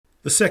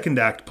The Second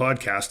Act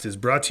podcast is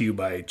brought to you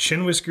by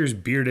Chin Whiskers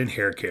Beard and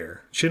Hair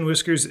Care. Chin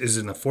Whiskers is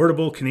an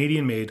affordable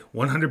Canadian-made,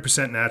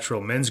 100%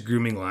 natural men's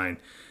grooming line.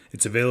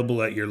 It's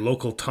available at your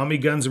local Tommy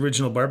Guns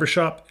Original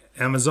Barbershop,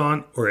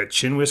 Amazon, or at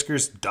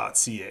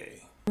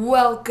chinwhiskers.ca.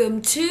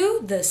 Welcome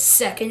to the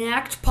Second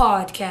Act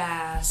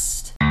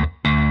podcast.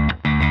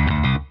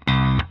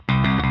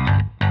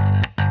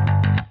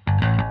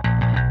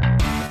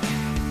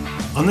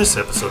 On this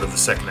episode of the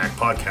Second Act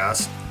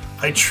podcast,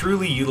 I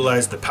truly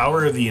utilized the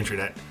power of the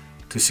internet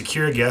to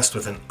secure a guest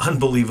with an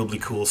unbelievably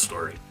cool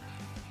story.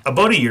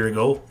 About a year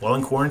ago, while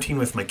in quarantine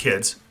with my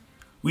kids,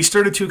 we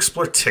started to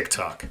explore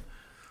TikTok.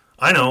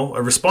 I know,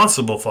 a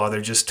responsible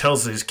father just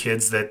tells his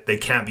kids that they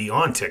can't be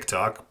on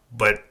TikTok,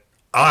 but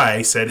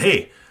I said,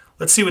 hey,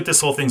 let's see what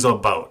this whole thing's all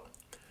about.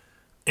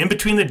 In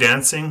between the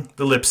dancing,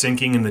 the lip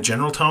syncing, and the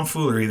general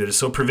tomfoolery that is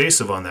so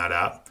pervasive on that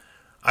app,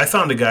 I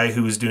found a guy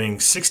who was doing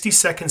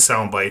 60-second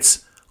sound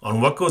bites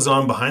on what goes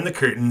on behind the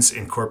curtains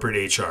in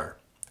corporate HR.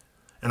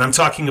 And I'm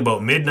talking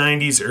about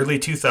mid-90s, early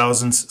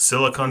 2000s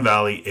Silicon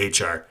Valley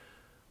HR.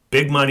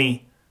 Big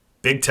money,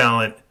 big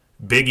talent,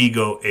 big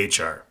ego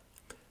HR.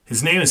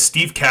 His name is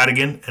Steve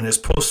Cadigan, and his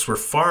posts were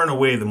far and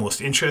away the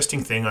most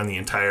interesting thing on the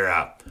entire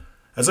app.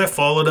 As I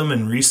followed him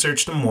and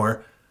researched him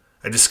more,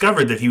 I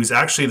discovered that he was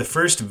actually the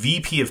first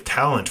VP of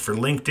talent for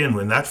LinkedIn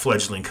when that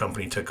fledgling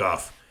company took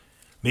off.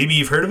 Maybe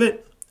you've heard of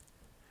it?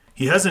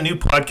 He has a new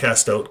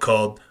podcast out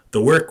called The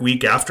Work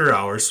Week After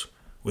Hours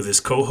with his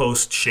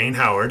co-host Shane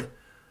Howard.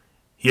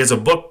 He has a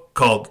book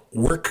called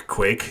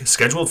Workquake,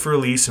 scheduled for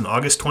release in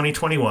August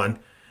 2021,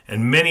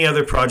 and many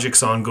other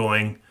projects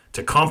ongoing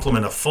to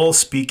complement a full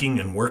speaking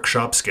and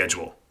workshop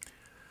schedule.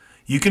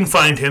 You can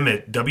find him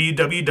at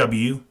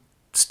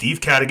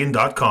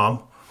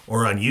www.stevecadigan.com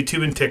or on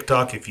YouTube and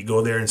TikTok if you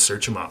go there and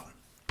search him up.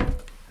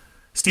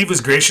 Steve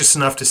was gracious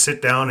enough to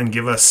sit down and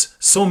give us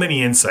so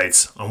many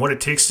insights on what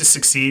it takes to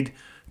succeed,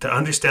 to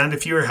understand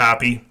if you are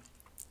happy,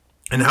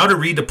 and how to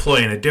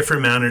redeploy in a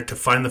different manner to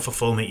find the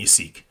fulfillment you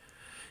seek.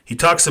 He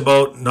talks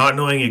about not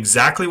knowing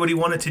exactly what he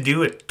wanted to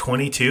do at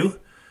 22,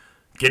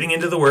 getting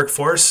into the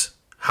workforce,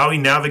 how he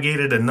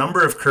navigated a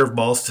number of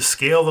curveballs to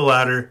scale the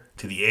ladder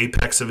to the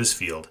apex of his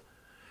field.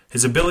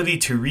 His ability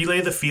to relay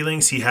the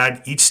feelings he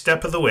had each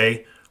step of the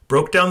way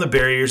broke down the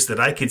barriers that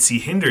I could see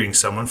hindering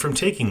someone from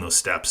taking those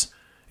steps.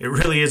 It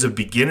really is a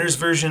beginner's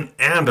version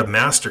and a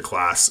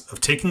masterclass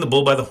of taking the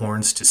bull by the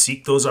horns to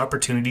seek those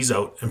opportunities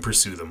out and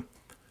pursue them.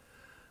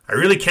 I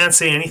really can't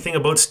say anything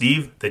about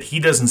Steve that he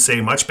doesn't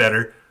say much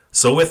better.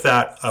 So with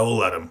that, I will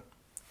let him.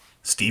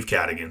 Steve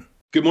Cadigan.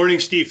 Good morning,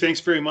 Steve. Thanks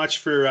very much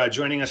for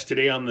joining us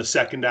today on the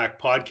Second Act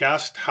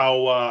podcast.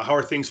 How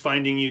are things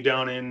finding you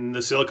down in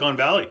the Silicon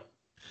Valley?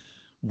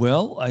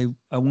 Well, I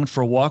went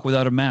for a walk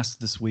without a mask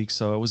this week,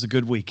 so it was a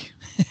good week.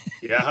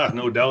 Yeah,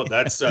 no doubt.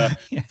 That's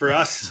for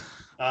us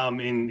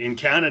in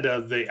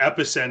Canada, the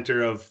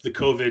epicenter of the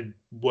COVID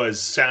was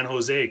San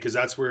Jose, because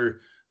that's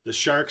where the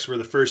Sharks were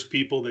the first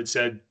people that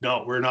said,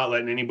 no, we're not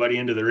letting anybody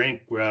into the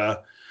rink.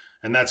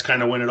 And that's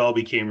kind of when it all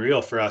became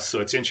real for us.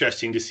 So it's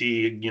interesting to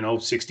see,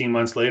 16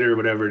 months later,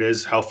 whatever it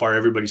is, how far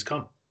everybody's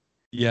come.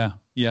 Yeah,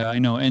 I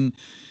know. And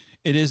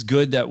it is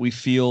good that we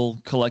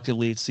feel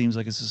collectively, it seems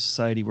like as a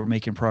society, we're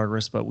making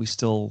progress, but we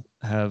still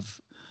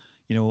have,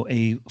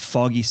 a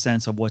foggy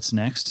sense of what's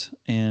next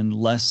and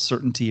less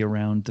certainty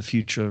around the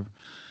future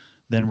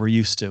than we're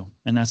used to.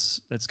 And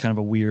that's kind of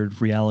a weird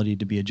reality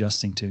to be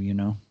adjusting to,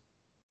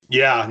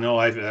 Yeah, no,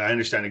 I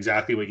understand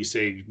exactly what you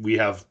say. We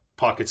have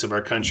pockets of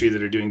our country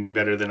that are doing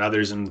better than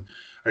others and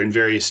are in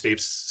various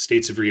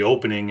states of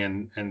reopening,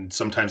 and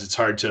sometimes it's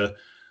hard to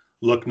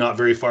look not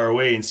very far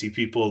away and see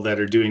people that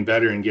are doing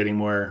better and getting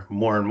more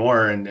and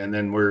more, and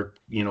then we're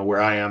where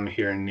I am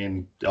here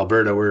in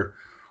Alberta, we're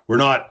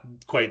not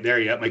quite there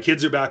yet. My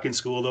kids are back in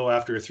school though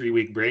after a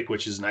 3-week break,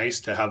 which is nice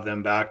to have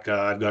them back.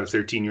 I've got a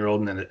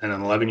 13-year-old and an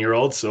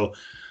 11-year-old, so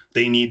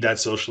they need that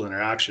social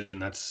interaction.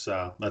 That's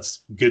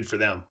good for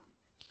them.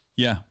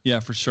 Yeah,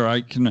 for sure.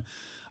 I can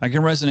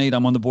resonate.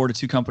 I'm on the board of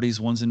 2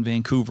 companies. One's in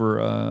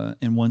Vancouver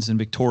and one's in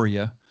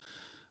Victoria,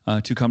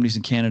 2 companies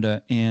in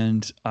Canada.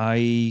 And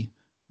I'm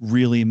an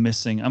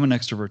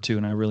extrovert too,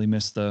 and I really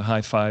miss the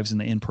high fives and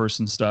the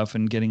in-person stuff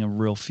and getting a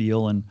real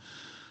feel. And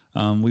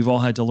we've all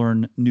had to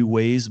learn new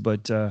ways,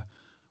 but I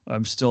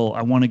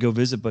want to go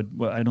visit, but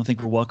I don't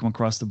think we're welcome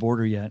across the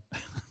border yet.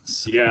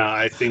 So. Yeah,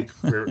 I think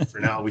for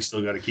now we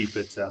still got to keep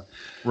it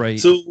right.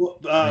 So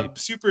right.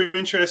 Super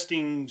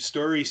interesting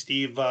story,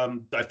 Steve.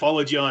 I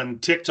followed you on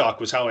TikTok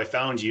was how I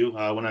found you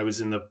when I was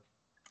in the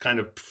kind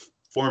of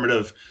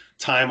formative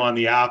time on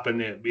the app,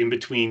 and in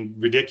between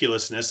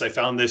ridiculousness, I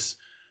found this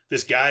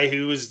guy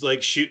who was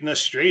like shooting us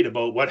straight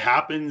about what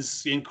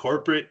happens in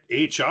corporate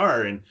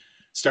HR, and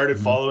started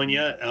following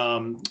you.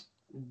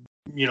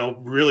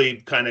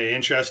 Really kind of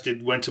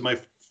interested, went to my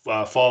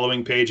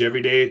following page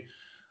every day,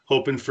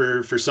 hoping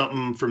for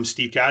something from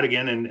Steve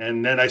Cadigan.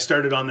 And then I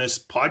started on this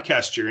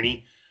podcast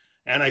journey,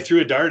 and I threw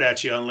a dart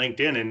at you on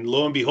LinkedIn, and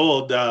lo and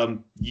behold,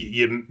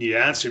 you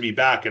answered me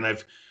back. And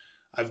I've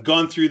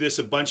gone through this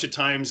a bunch of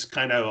times,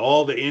 kind of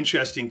all the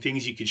interesting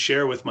things you could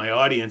share with my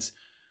audience.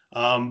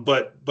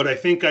 But I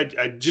think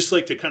I'd just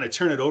like to kind of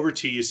turn it over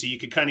to you so you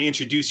could kind of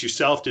introduce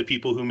yourself to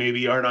people who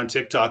maybe aren't on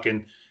TikTok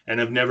and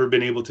have never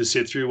been able to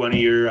sit through one of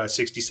your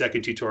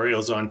 60-second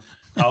tutorials on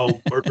how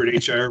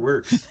corporate HR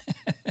works.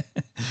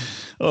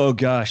 Oh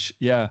gosh,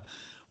 yeah.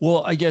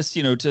 Well, I guess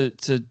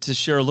to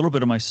share a little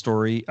bit of my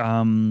story.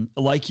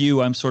 Like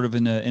you, I'm sort of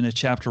in a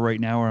chapter right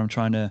now where I'm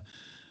trying to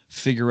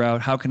figure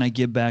out how can I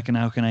give back and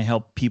how can I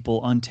help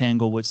people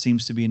untangle what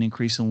seems to be an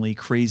increasingly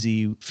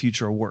crazy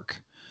future of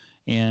work.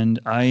 And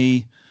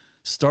I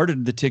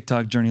started the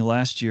TikTok journey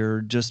last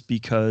year just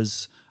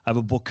because I have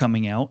a book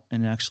coming out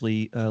and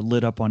actually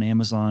lit up on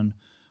Amazon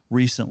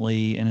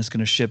recently, and it's going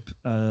to ship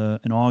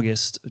in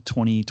August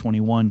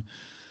 2021.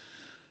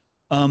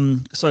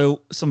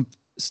 So some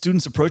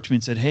students approached me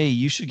and said, "Hey,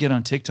 you should get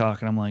on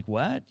TikTok." And I'm like,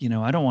 "What?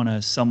 I don't want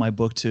to sell my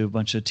book to a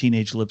bunch of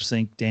teenage lip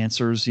sync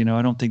dancers. I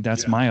don't think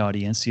that's my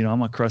audience.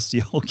 I'm a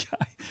crusty old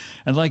guy."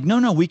 And like,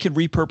 no, we could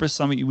repurpose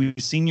some of you. We've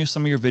seen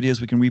some of your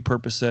videos. We can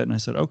repurpose it. And I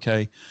said,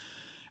 okay.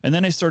 And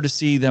then I started to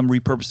see them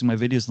repurposing my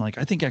videos, and like,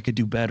 I think I could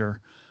do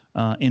better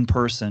in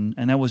person.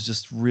 And that was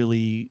just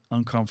really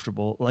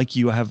uncomfortable. Like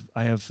you,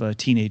 I have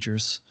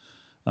teenagers,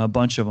 a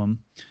bunch of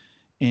them.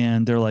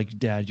 And they're like,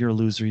 "Dad, you're a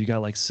loser. You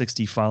got like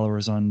 60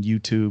 followers on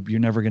YouTube. You're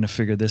never going to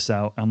figure this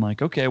out." I'm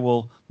like, "Okay,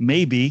 well,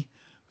 maybe.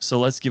 So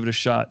let's give it a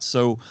shot."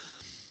 So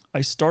I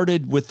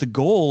started with the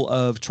goal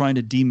of trying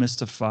to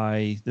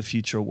demystify the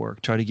future of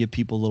work, try to give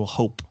people a little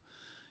hope.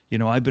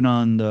 I've been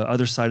on the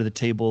other side of the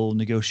table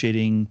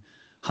negotiating,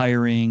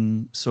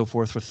 hiring, so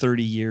forth for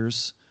 30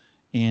 years.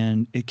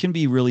 And it can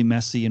be really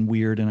messy and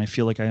weird. And I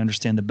feel like I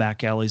understand the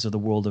back alleys of the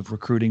world of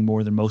recruiting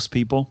more than most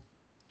people.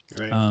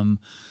 Right.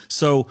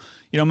 So,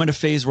 I'm in a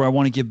phase where I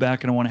want to give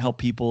back and I want to help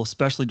people,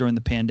 especially during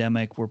the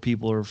pandemic where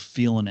people are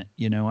feeling it.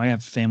 I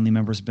have family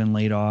members been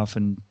laid off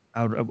and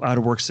out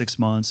of work 6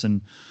 months.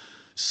 And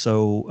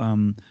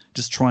so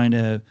just trying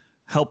to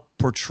help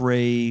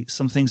portray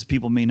some things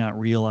people may not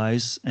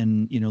realize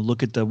and,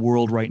 look at the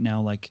world right now.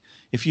 Like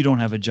if you don't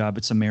have a job,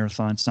 it's a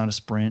marathon. It's not a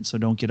sprint. So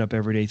don't get up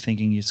every day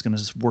thinking it's going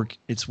to work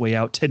its way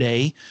out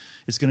today.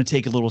 It's going to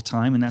take a little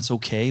time, and that's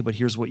okay. But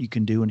here's what you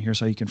can do, and here's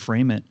how you can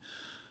frame it.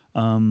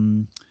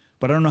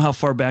 But I don't know how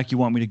far back you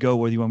want me to go,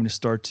 whether you want me to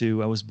start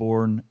to, I was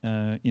born,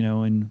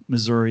 in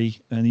Missouri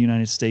in the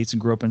United States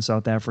and grew up in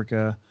South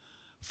Africa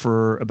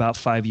for about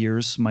 5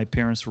 years. My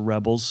parents were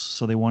rebels,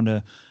 so they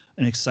wanted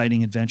an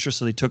exciting adventure.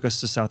 So they took us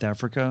to South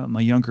Africa.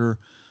 My younger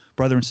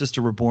brother and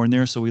sister were born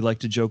there. So we like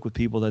to joke with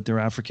people that they're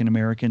African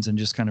Americans and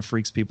just kind of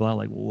freaks people out.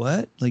 Like,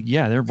 what? Like,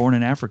 yeah, they're born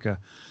in Africa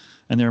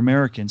and they're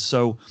Americans.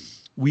 So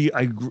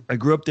I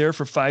grew up there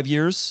for 5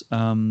 years.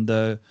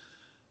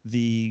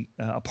 The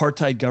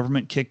apartheid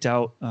government kicked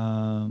out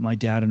my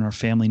dad and our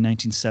family in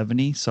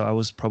 1970. So I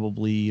was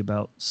probably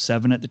about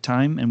 7 at the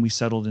time, and we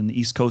settled in the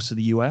East Coast of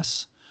the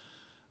U.S.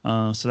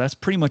 So that's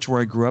pretty much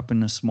where I grew up,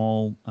 in a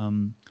small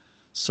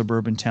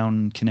suburban town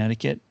in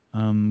Connecticut.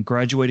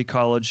 Graduated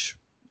college,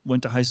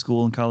 went to high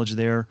school and college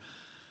there.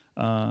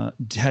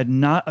 Had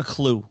not a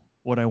clue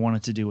what I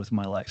wanted to do with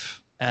my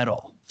life at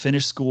all.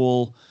 Finished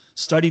school,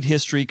 studied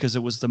history because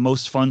it was the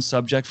most fun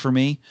subject for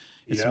me.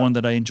 It's one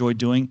that I enjoyed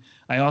doing.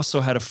 I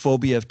also had a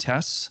phobia of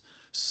tests.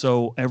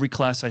 So every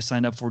class I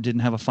signed up for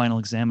didn't have a final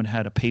exam. It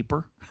had a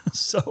paper.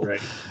 So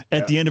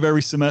at the end of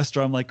every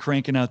semester, I'm like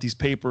cranking out these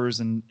papers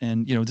and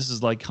this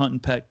is like hunt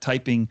and peck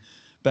typing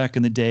back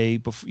in the day,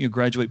 before you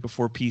graduate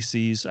before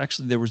PCs.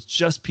 Actually, there was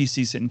just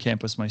PCs hitting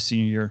campus my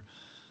senior year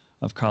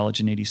of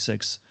college in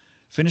 '86.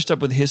 Finished up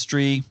with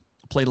history,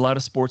 played a lot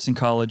of sports in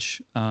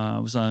college. I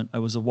was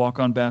a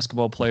walk-on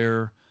basketball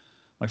player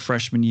my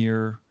freshman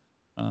year,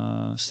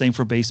 same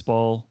for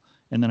baseball.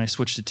 And then I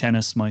switched to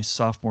tennis my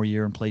sophomore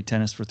year and played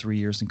tennis for 3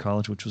 years in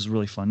college, which was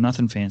really fun.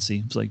 Nothing fancy.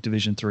 It was like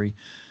Division III.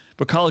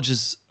 But college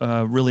is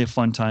really a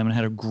fun time, and I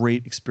had a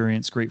great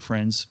experience, great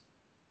friends.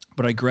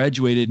 But I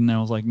graduated, and I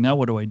was like, now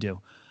what do I do?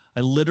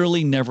 I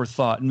literally never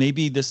thought,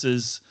 maybe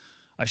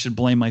I should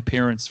blame my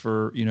parents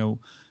for,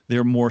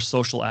 they're more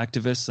social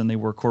activists than they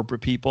were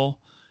corporate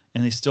people.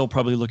 And they still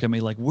probably look at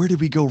me like, where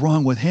did we go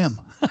wrong with him?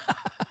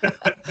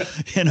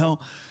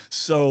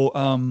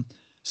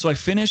 So I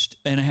finished,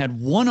 and I had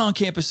one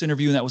on-campus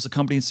interview, and that was a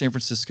company in San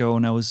Francisco.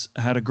 And I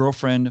had a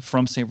girlfriend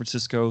from San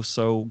Francisco,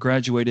 so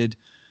graduated.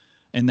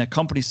 And that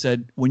company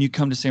said, when you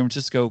come to San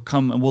Francisco,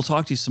 come and we'll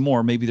talk to you some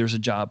more. Maybe there's a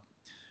job.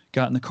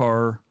 Got in the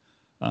car,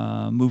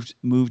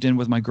 moved in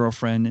with my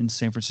girlfriend in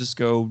San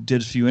Francisco,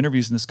 did a few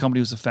interviews, and this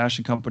company was a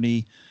fashion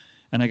company.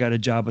 And I got a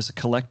job as a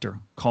collector,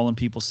 calling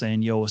people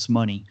saying, "Yo, us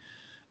money."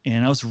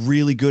 And I was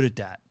really good at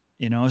that.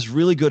 I was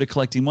really good at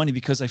collecting money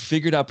because I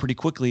figured out pretty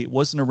quickly it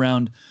wasn't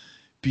around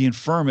being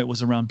firm. It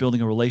was around building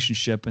a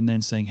relationship and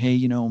then saying,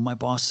 "Hey, my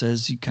boss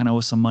says you kind of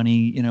owe some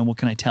money. What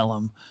can I tell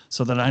him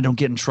so that I don't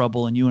get in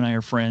trouble and you and I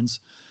are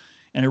friends?"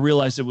 And I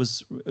realized it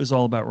was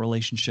all about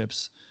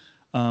relationships.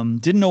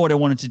 Didn't know what I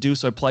wanted to do,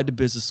 so I applied to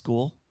business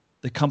school.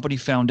 The company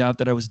found out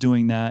that I was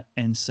doing that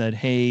and said,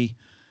 "Hey,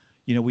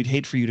 we'd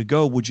hate for you to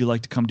go. Would you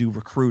like to come do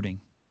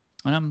recruiting?"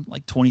 And I'm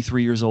like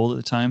 23 years old at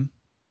the time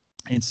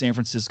in San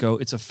Francisco.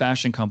 It's a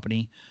fashion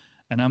company,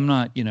 and I'm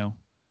not,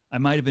 I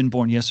might have been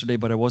born yesterday,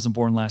 but I wasn't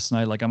born last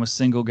night. Like I'm a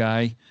single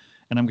guy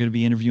and I'm going to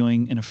be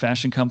interviewing in a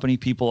fashion company,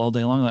 people all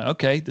day long. Like,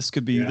 okay, this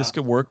could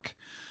work.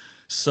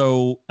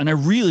 So, and I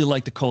really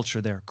like the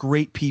culture there.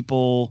 Great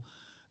people.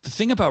 The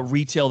thing about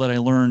retail that I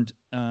learned,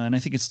 and I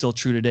think it's still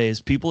true today,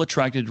 is people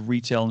attracted to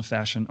retail and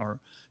fashion are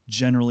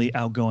generally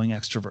outgoing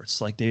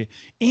extroverts.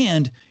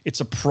 And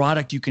it's a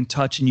product you can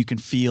touch and you can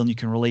feel and you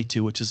can relate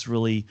to, which is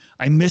really,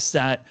 I miss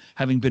that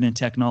having been in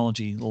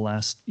technology the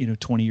last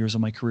 20 years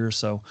of my career.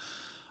 So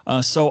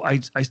I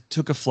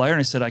took a flyer and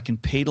I said I can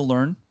pay to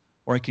learn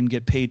or I can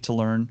get paid to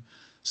learn.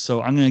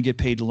 So I'm going to get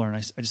paid to learn.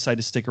 I decided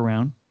to stick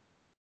around,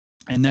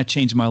 and that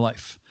changed my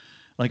life.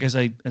 Like as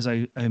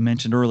I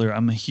mentioned earlier,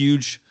 I'm a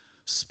huge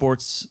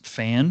sports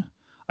fan.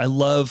 I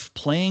love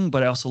playing,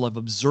 but I also love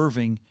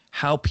observing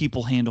how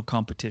people handle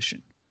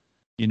competition.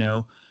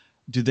 Do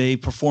they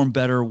perform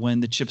better when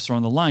the chips are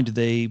on the line? Do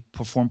they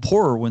perform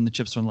poorer when the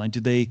chips are on the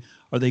line?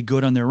 Are they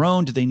good on their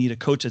own? Do they need a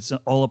coach that's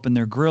all up in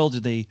their grill? Do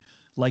they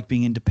like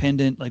being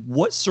independent? Like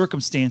what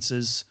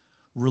circumstances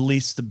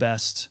release the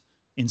best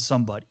in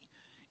somebody?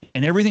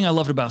 And everything I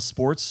loved about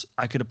sports,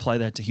 I could apply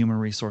that to human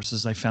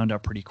resources. I found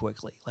out pretty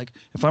quickly. Like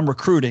if I'm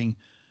recruiting,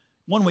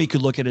 one way you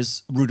could look at it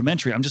is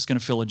rudimentary. I'm just going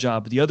to fill a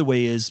job. But the other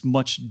way is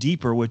much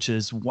deeper, which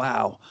is,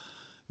 wow,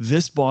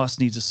 this boss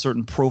needs a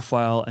certain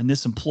profile and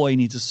this employee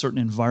needs a certain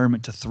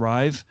environment to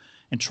thrive,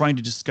 and trying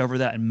to discover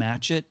that and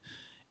match it.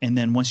 And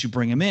then once you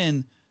bring them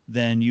in,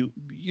 then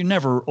you're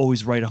never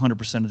always right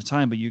 100% of the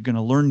time, but you're going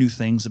to learn new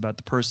things about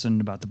the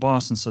person, about the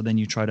boss. And so then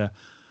you try to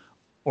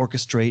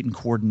orchestrate and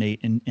coordinate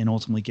and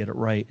ultimately get it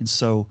right. And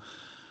so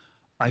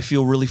I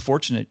feel really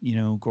fortunate,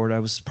 Gord. I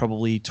was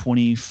probably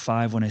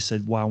 25 when I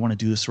said, wow, I want to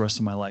do this the rest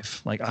of my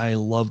life. Like I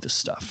love this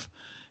stuff.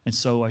 And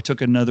so I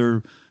took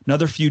another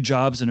few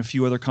jobs in a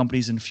few other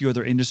companies and a few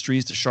other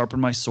industries to sharpen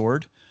my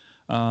sword.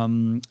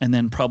 And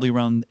then probably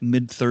around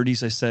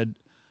mid-30s, I said,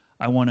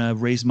 I want to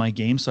raise my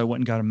game. So I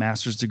went and got a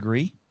master's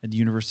degree at the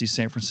University of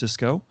San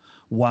Francisco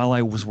while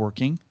I was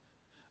working.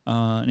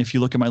 And if you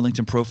look at my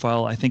LinkedIn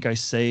profile, I think I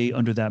say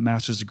under that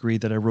master's degree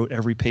that I wrote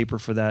every paper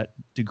for that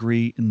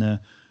degree in the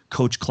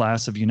coach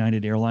class of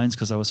United Airlines,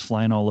 because I was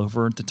flying all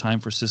over at the time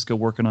for Cisco,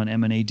 working on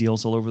M&A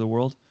deals all over the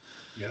world.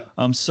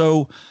 Yeah.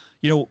 So,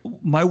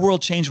 my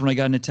world changed when I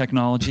got into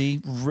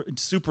technology.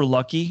 Super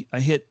lucky. I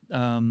hit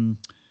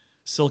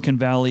Silicon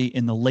Valley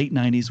in the late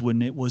 90s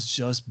when it was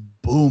just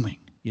booming.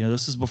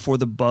 This is before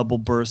the bubble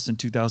burst in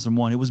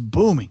 2001. It was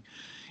booming.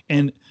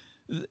 And,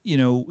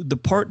 the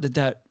part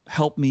that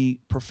helped me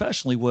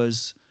professionally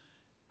was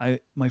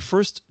my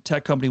first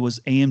tech company was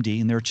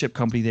AMD, and they're a chip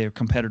company. They're a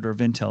competitor of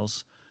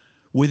Intel's.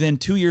 Within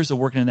 2 years of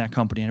working in that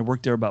company, and I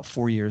worked there about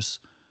 4 years,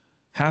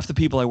 half the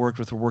people I worked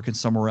with were working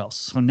somewhere else.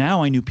 So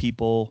now I knew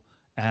people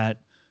at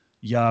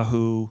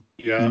Yahoo,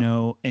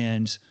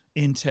 and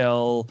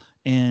Intel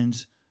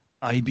and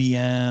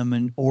IBM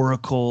and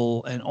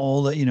Oracle and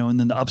all that, and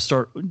then the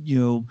upstart,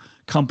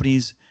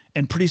 companies.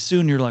 And pretty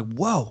soon you're like,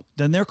 whoa,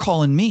 then they're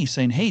calling me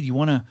saying, hey, do you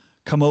want to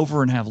come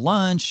over and have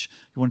lunch?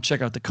 You want to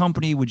check out the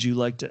company? Would you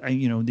like to,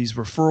 these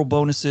referral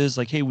bonuses,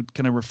 like, hey,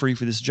 can I refer you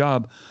for this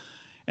job?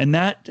 And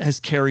that has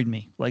carried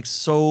me like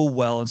so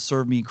well and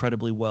served me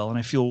incredibly well. And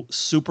I feel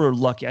super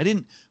lucky. I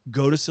didn't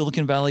go to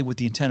Silicon Valley with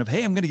the intent of,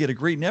 hey, I'm going to get a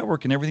great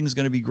network and everything's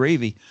going to be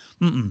gravy.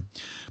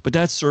 But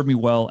that served me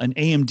well. And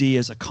AMD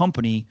as a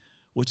company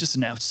was just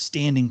an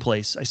outstanding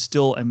place. I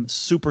still am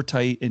super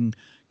tight and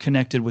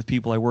connected with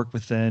people I work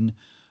with then.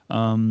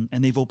 And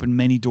they've opened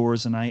many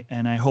doors, and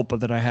I hope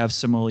that I have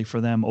similarly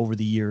for them over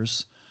the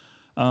years.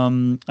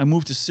 I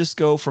moved to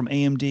Cisco from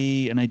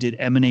AMD, and I did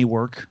M&A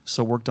work.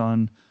 So worked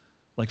on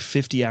like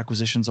 50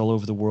 acquisitions all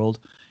over the world.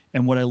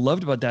 And what I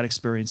loved about that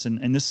experience,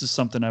 and this is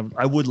something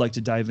I would like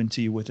to dive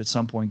into you with at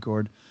some point,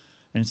 Gord,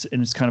 and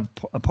it's kind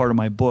of a part of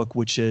my book,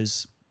 which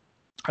is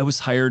I was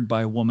hired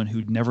by a woman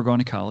who'd never gone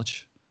to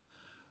college,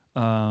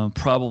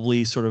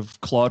 probably sort of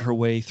clawed her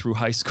way through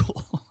high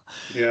school,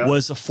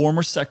 was a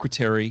former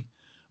secretary,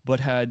 but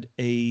had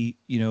a,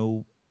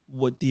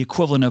 what the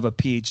equivalent of a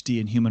PhD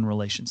in human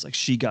relations. Like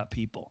she got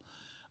people.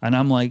 And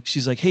I'm like,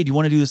 she's like, hey, do you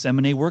want to do this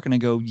M&A work? And I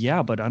go,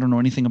 yeah, but I don't know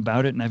anything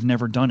about it and I've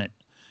never done it.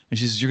 And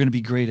she says, you're going to be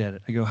great at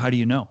it. I go, how do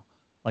you know?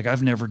 Like,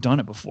 I've never done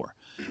it before.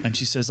 And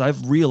she says,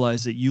 I've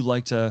realized that you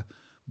like to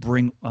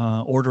bring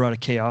order out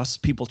of chaos.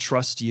 People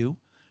trust you.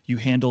 You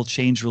handle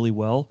change really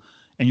well,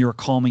 and you're a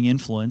calming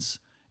influence.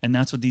 And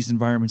that's what these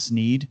environments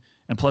need.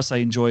 And plus, I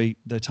enjoy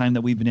the time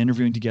that we've been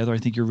interviewing together. I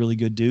think you're a really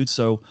good dude.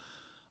 So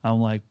I'm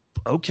like,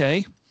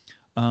 okay.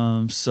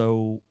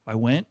 So I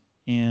went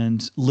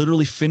and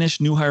literally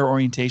finished new hire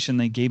orientation.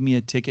 They gave me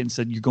a ticket and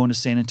said, you're going to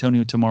San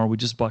Antonio tomorrow. We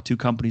just bought 2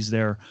 companies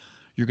there.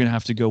 You're going to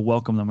have to go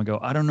welcome them. I go,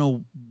 I don't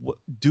know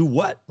do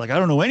what? Like, I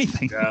don't know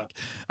anything. Yeah,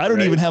 I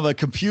don't even have a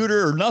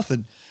computer or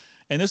nothing.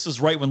 And this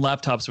was right when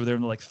laptops were there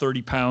and they're like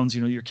 30 pounds,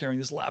 you're carrying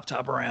this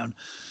laptop around.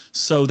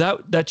 So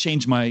that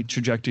changed my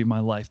trajectory of my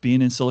life,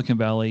 being in Silicon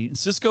Valley. And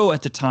Cisco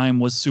at the time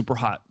was super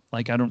hot.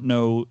 Like, I don't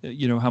know,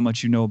 how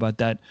much you know about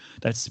that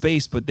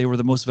space, but they were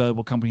the most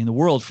valuable company in the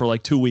world for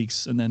like 2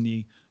 weeks. And then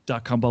the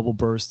dot-com bubble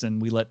burst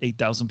and we let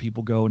 8,000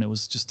 people go. And it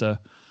was just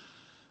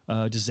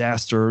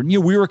disaster. We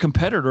were a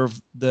competitor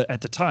of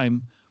at the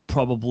time,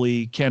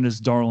 probably Canada's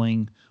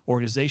darling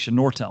organization,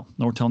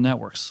 Nortel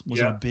Networks was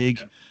our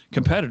big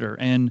competitor.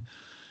 And,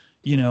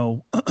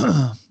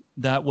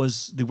 that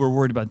was, we're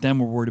worried about them.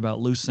 We're worried about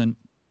Lucent.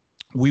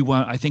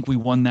 I think we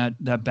won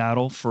that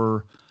battle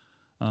for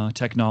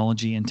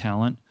technology and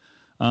talent.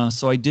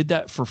 So I did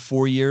that for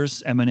 4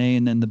 years, M&A,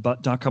 and then the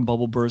dot-com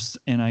bubble burst,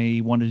 and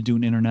I wanted to do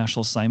an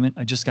international assignment.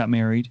 I just got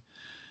married,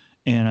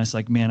 and I was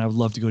like, man, I would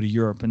love to go to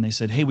Europe. And they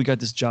said, hey, we got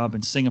this job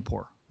in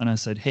Singapore. And I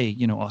said, hey,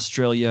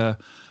 Australia,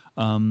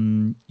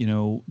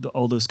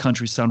 all those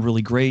countries sound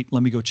really great.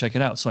 Let me go check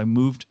it out. So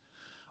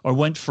I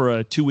went for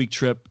a 2-week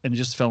trip and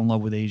just fell in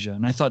love with Asia.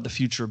 And I thought the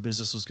future of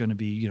business was going to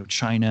be,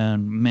 China.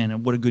 And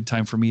man, what a good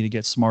time for me to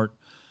get smart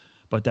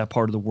about that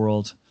part of the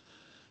world.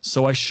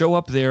 So I show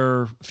up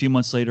there a few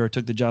months later. I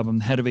took the job.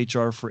 I'm head of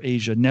HR for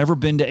Asia. Never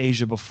been to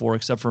Asia before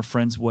except for a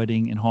friend's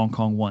wedding in Hong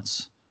Kong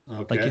once.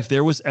 Okay. Like if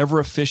there was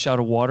ever a fish out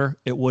of water,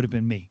 it would have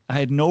been me. I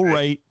had no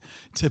right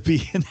to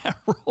be in that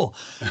role.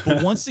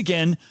 But once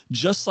again,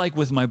 just like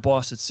with my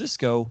boss at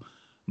Cisco,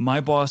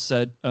 my boss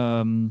said,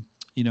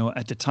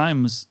 at the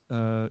time was,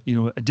 a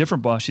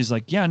different boss. She's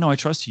like, yeah, no, I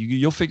trust you.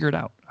 You'll figure it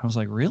out. I was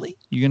like, really?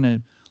 You're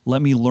going to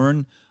let me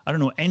learn? I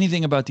don't know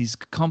anything about these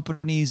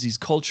companies, these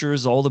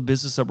cultures, all the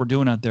business that we're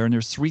doing out there. And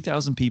there's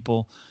 3,000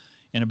 people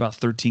in about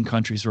 13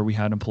 countries where we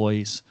had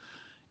employees.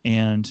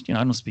 And, I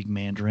don't speak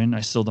Mandarin. I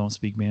still don't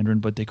speak Mandarin,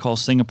 but they call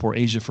Singapore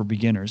Asia for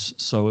beginners.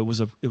 So it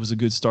was a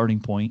good starting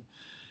point.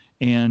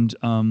 And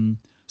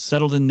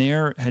settled in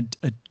there, had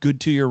a good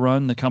 2-year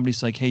run. The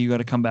company's like, hey, you got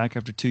to come back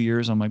after 2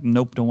 years. I'm like,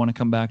 nope, don't want to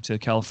come back to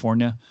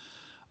California.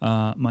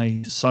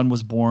 My son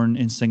was born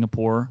in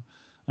Singapore.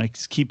 I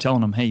keep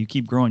telling him, hey, you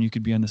keep growing, you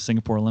could be on the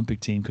Singapore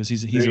Olympic team because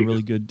he's a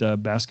really good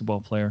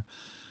basketball player.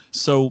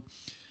 So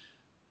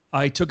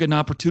I took an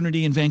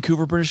opportunity in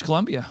Vancouver, British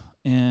Columbia,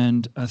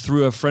 and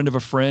through a friend of a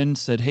friend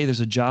said, hey,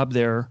 there's a job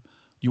there.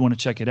 You want to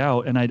check it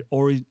out? And I'd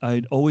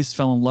always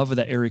fell in love with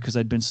that area because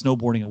I'd been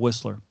snowboarding at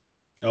Whistler.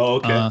 Oh,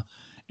 okay.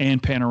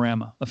 And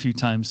Panorama a few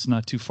times,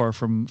 not too far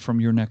from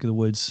your neck of the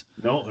woods.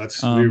 No,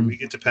 that's we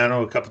get to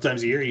Pano a couple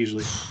times a year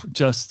usually.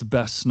 Just the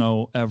best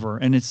snow ever.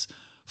 And it's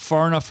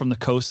far enough from the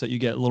coast that you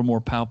get a little more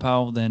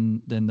pow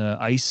than the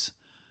ice.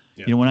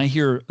 Yeah. When I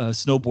hear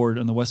snowboard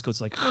on the West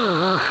Coast, like,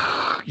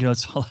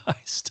 it's all ice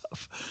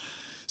stuff.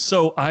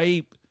 So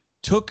I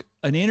took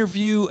an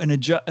interview and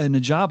a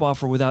job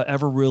offer without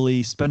ever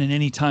really spending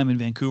any time in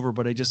Vancouver,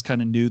 but I just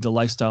kind of knew the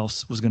lifestyle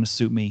was going to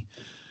suit me.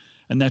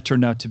 And that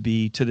turned out to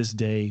be, to this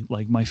day,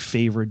 like my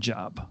favorite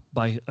job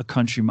by a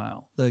country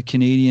mile.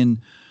 The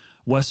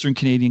Western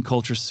Canadian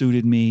culture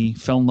suited me.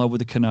 Fell in love with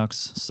the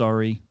Canucks.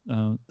 Sorry,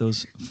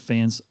 those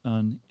fans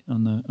on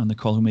the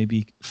call who may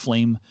be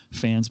Flame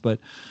fans, but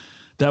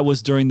that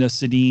was during the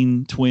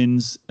Sedin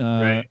twins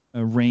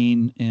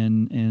reign,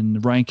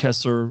 and Ryan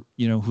Kessler,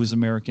 who's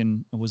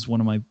American, was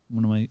one of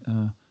my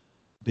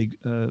big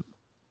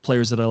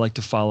players that I like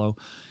to follow.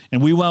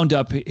 And we wound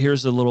up,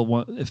 here's a little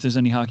one, if there's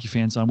any hockey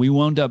fans on, we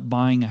wound up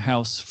buying a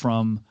house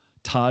from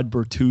Todd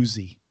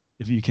Bertuzzi,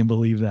 if you can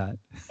believe that.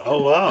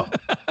 Oh, wow.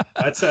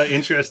 That's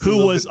interesting.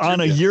 Who was on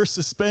a year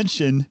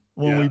suspension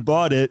when we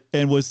bought it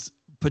and was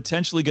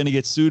potentially going to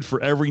get sued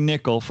for every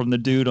nickel from the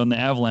dude on the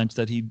Avalanche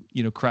that he,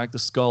 cracked the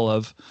skull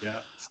of.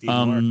 Yeah.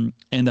 And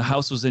the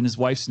house was in his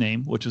wife's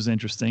name, which was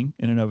interesting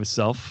in and of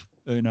itself,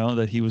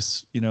 that he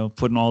was,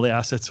 putting all the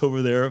assets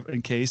over there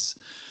in case.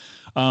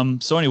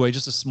 So anyway,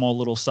 just a small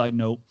little side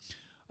note.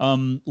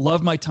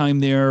 Love my time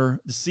there.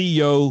 The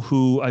CEO,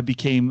 who I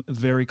became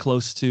very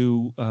close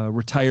to,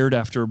 retired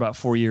after about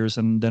 4 years.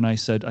 And then I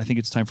said, I think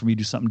it's time for me to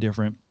do something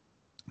different.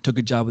 Took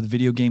a job with a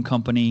video game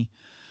company,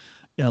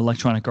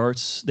 Electronic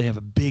Arts. They have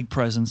a big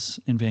presence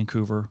in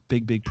Vancouver,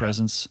 big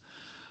presence.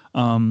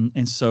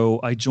 And so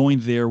I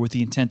joined there with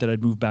the intent that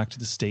I'd move back to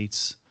the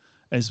States,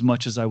 as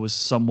much as I was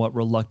somewhat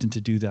reluctant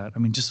to do that. I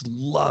mean, just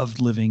loved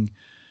living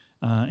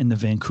in the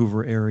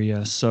Vancouver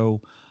area.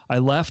 So I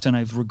left, and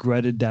I've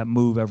regretted that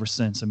move ever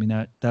since. I mean,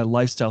 that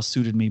lifestyle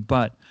suited me,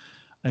 but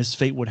as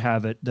fate would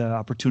have it, the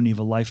opportunity of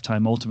a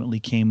lifetime ultimately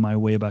came my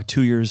way. About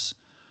 2 years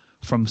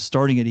from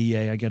starting at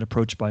EA, I get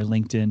approached by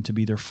LinkedIn to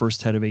be their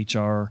first head of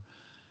HR.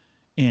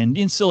 And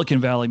in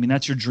Silicon Valley, I mean,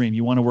 that's your dream.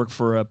 You want to work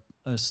for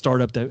a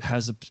startup that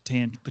has a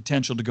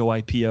potential to go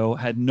IPO.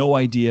 Had no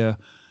idea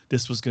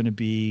this was going to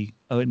be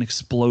an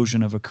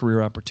explosion of a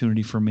career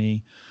opportunity for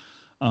me.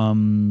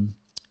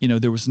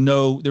 There was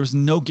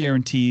no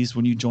guarantees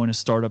when you join a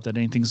startup that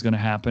anything's going to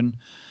happen.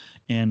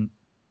 And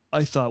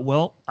I thought,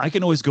 well, I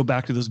can always go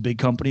back to those big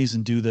companies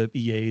and do the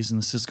EAs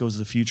and the Ciscos of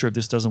the future if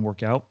this doesn't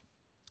work out.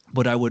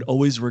 But I would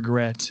always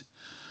regret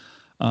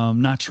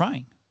not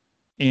trying.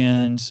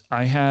 And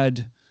I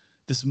had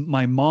this,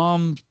 my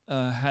mom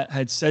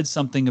had said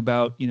something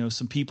about,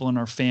 some people in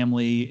our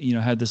family,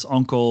 had this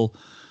uncle,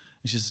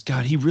 and she says,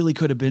 God, he really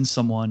could have been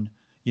someone,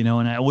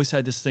 and I always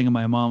had this thing in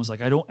my mom was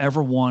like, I don't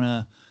ever want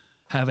to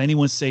have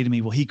anyone say to me,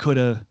 well, he could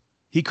have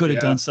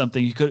done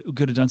something. He could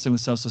have done something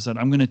with himself. So I said,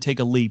 I'm going to take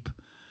a leap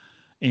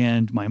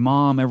And my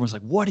mom, everyone's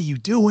like, what are you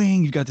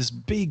doing? You got this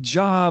big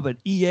job at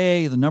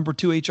EA, the number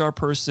 2 HR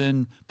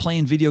person,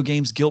 playing video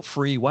games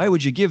guilt-free. Why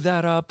would you give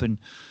that up? And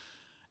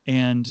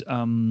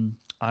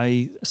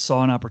I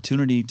saw an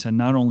opportunity to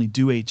not only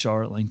do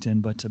HR at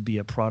LinkedIn, but to be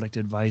a product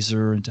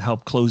advisor and to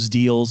help close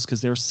deals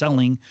because they're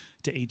selling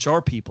to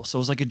HR people. So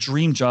it was like a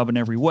dream job in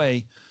every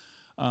way.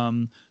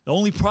 The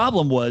only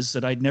problem was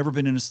that I'd never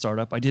been in a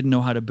startup. I didn't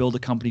know how to build a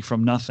company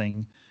from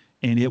nothing.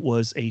 And it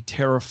was a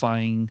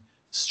terrifying,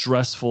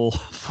 stressful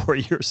 4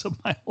 years of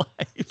my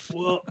life.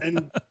 Well,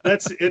 and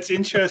it's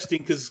interesting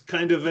because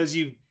kind of as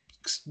you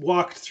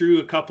walked through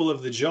a couple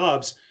of the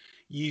jobs,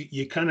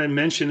 you kind of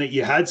mentioned that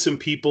you had some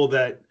people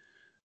that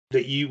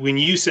you, when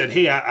you said,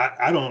 hey,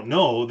 I don't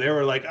know, they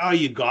were like, oh,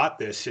 you got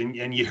this.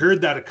 And you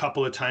heard that a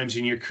couple of times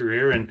in your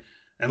career, and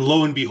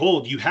lo and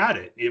behold, you had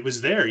it. It was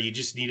there. You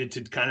just needed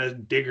to kind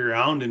of dig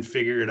around and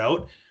figure it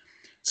out.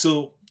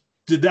 So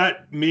did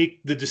that make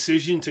the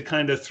decision to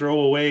kind of throw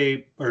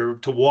away or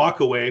to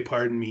walk away,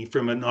 pardon me,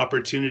 from an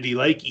opportunity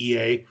like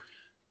EA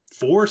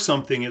for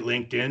something at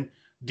LinkedIn?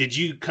 Did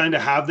you kind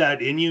of have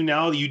that in you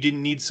now? You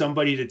didn't need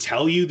somebody to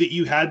tell you that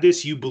you had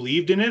this, you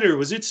believed in it? Or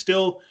was it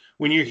still,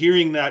 when you're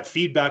hearing that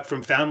feedback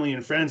from family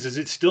and friends, is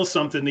it still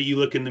something that you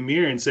look in the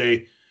mirror and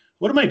say,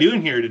 what am I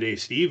doing here today,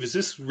 Steve? Is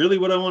this really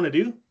what I want to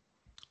do?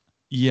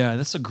 Yeah,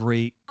 that's a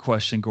great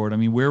question, Gord. I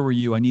mean, where were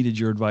you? I needed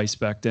your advice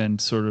back then,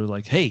 sort of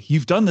like, hey,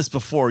 you've done this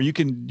before. You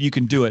can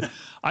do it.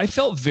 I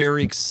felt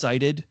very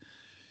excited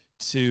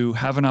to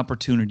have an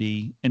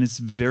opportunity, and it's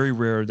very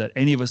rare that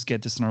any of us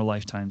get this in our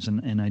lifetimes,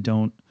 and I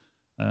don't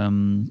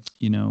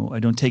I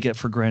don't take it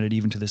for granted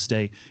even to this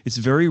day. It's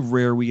very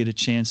rare we get a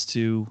chance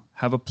to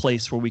have a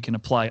place where we can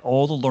apply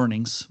all the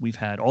learnings we've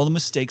had, all the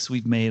mistakes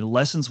we've made,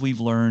 lessons we've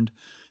learned,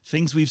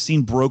 things we've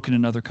seen broken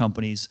in other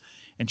companies,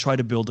 and try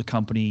to build a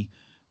company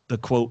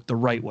the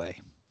right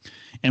way.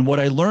 And what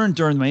I learned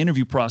during my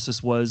interview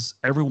process was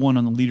everyone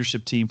on the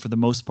leadership team, for the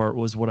most part,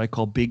 was what I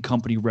call big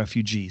company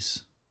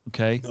refugees.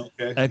 Okay.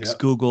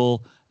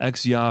 Ex-Google,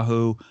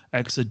 ex-Yahoo,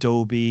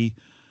 ex-Adobe,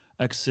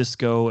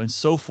 ex-Cisco, and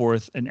so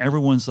forth. And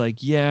everyone's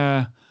like,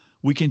 yeah,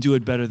 we can do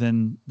it better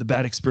than the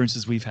bad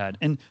experiences we've had.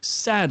 And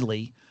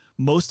sadly,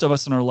 most of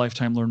us in our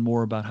lifetime learn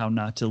more about how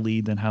not to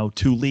lead than how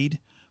to lead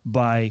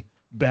by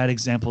bad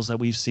examples that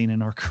we've seen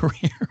in our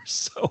careers.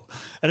 So,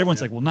 and everyone's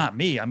like, well, not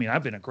me. I mean,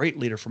 I've been a great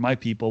leader for my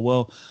people.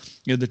 Well,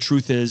 the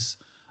truth is,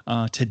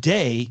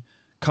 today,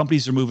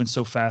 companies are moving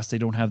so fast, they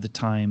don't have the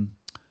time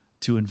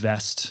to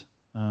invest,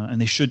 and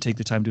they should take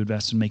the time to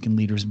invest in making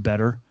leaders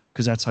better,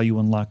 because that's how you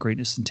unlock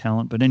greatness and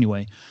talent. But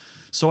anyway,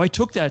 so I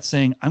took that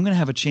saying, I'm going to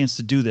have a chance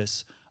to do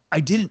this.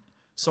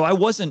 So I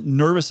wasn't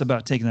nervous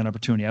about taking that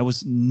opportunity. I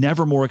was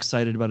never more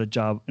excited about a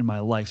job in my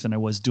life than I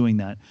was doing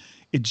that.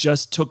 It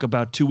just took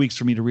about 2 weeks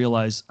for me to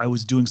realize I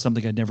was doing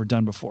something I'd never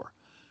done before,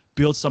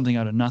 build something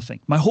out of nothing.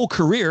 My whole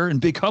career in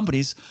big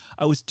companies,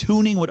 I was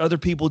tuning what other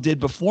people did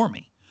before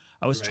me.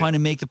 I was trying to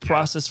make the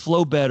process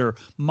flow better,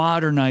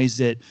 modernize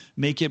it,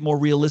 make it more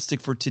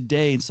realistic for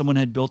today. And someone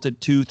had built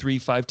it 2, 3,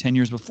 5, 10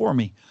 years before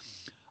me.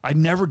 I'd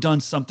never done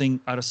something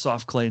out of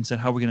soft clay and said,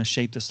 how are we going to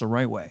shape this the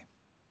right way?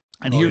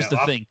 And here's the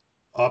thing.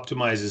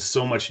 Optimize is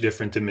so much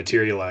different than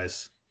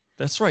materialize.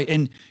 That's right.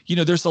 And,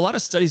 there's a lot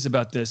of studies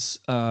about this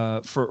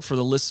for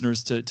the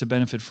listeners to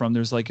benefit from.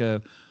 There's like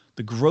the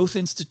Growth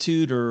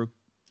Institute, or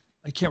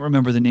I can't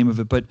remember the name of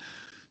it, but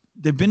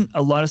there've been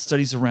a lot of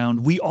studies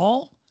around. We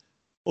all,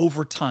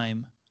 over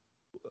time,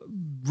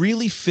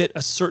 really fit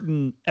a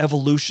certain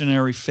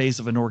evolutionary phase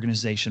of an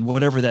organization,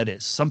 whatever that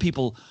is. Some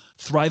people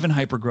thrive in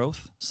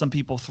hypergrowth. Some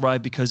people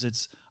thrive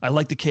because I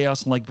like the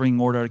chaos and like bringing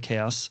order out of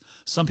chaos.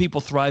 Some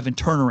people thrive in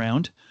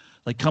turnaround,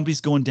 like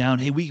companies going down.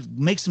 Hey, we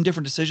make some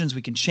different decisions.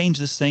 We can change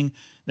this thing.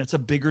 That's a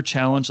bigger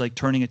challenge, like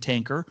turning a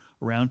tanker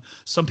around.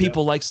 Some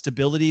people like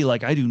stability.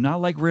 Like, I do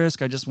not like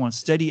risk. I just want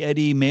steady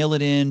Eddie, mail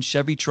it in,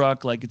 Chevy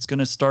truck. Like, it's going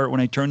to start when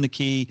I turn the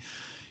key,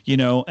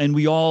 and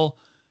we all,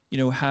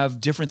 have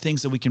different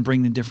things that we can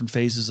bring in different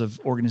phases of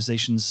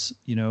organizations,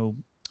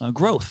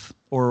 growth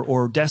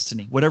or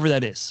destiny, whatever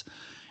that is.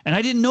 And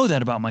I didn't know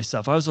that about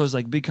myself. I was always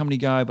like a big company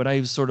guy, but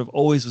I sort of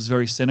always was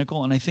very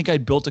cynical. And I think I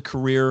built a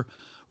career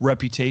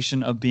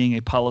reputation of being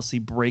a policy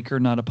breaker,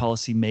 not a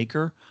policy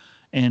maker.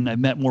 And I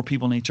met more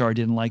people in HR I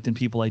didn't like than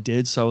people I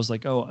did. So I was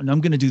like, oh, and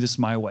I'm going to do this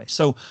my way.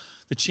 So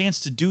the chance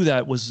to do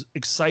that was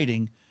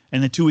exciting.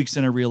 And then 2 weeks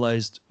in, I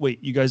realized,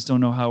 wait, you guys don't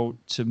know how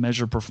to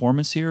measure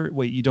performance here?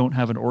 Wait, you don't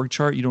have an org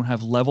chart? You don't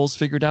have levels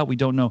figured out? We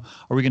don't know.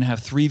 Are we going to have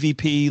 3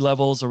 VP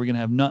levels? Are we going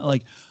to have none?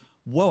 Like,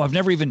 whoa, I've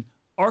never even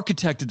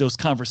architected those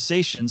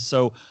conversations.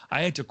 So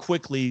I had to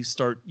quickly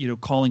start,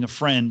 calling a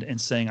friend and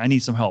saying, I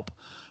need some help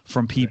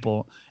from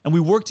people. And we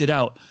worked it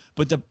out.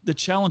 But the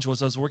challenge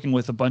was I was working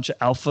with a bunch of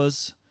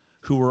alphas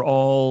who were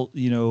all,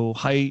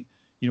 high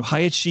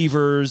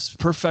achievers,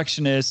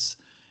 perfectionists.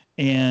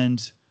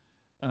 And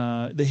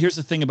here's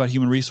the thing about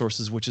human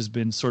resources, which has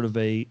been sort of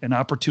an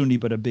opportunity,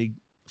 but a big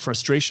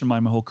frustration of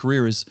mine my whole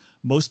career, is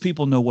most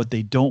people know what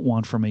they don't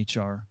want from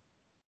HR,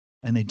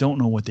 and they don't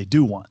know what they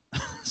do want.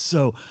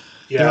 So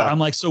I'm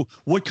like, so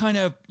what kind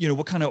of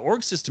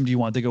org system do you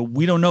want? They go,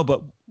 we don't know,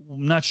 but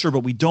I'm not sure,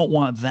 but we don't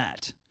want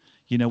that.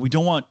 We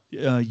don't want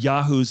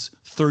Yahoo's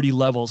 30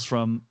 levels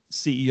from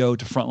CEO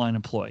to frontline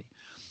employee.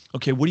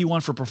 Okay, what do you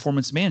want for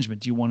performance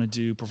management? Do you want to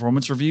do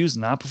performance reviews,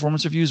 not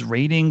performance reviews,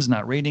 ratings,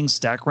 not ratings,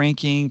 stack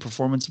ranking,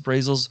 performance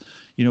appraisals,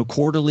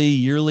 quarterly,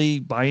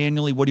 yearly,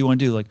 biannually? What do you want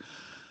to do? Like,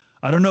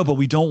 I don't know, but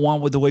we don't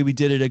want the way we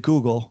did it at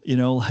Google,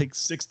 like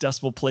 6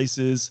 decimal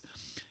places.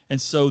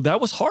 And so that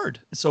was hard.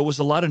 So it was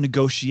a lot of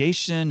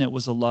negotiation. It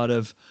was a lot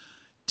of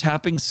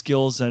tapping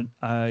skills that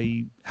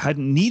I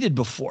hadn't needed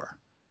before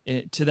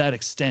to that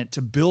extent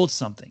to build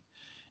something.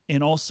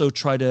 And also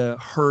try to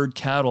herd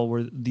cattle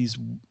where these,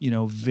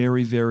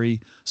 very, very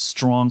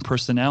strong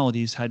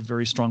personalities had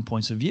very strong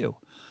points of view,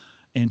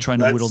 and trying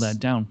to whittle that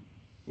down.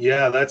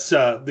 Yeah, that's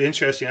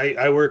interesting.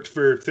 I worked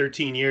for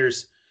 13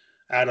 years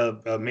at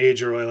a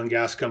major oil and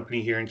gas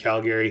company here in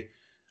Calgary.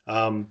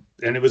 And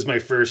it was my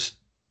first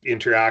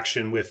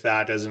interaction with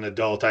that as an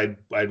adult.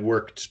 I'd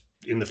worked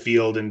in the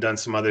field and done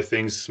some other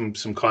things,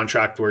 some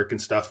contract work and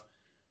stuff.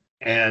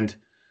 And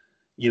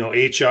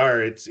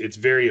HR, it's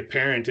very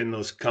apparent in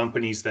those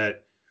companies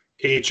that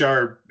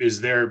HR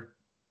is there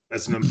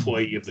as an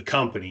employee of the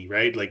company,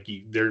 right? Like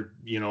they're,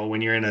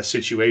 when you're in a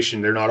situation,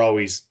 they're not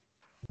always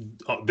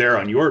there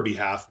on your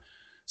behalf.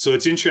 So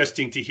it's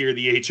interesting to hear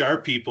the HR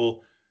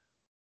people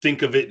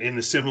think of it in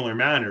a similar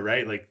manner,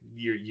 right? Like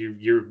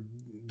you're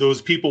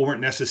those people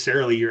weren't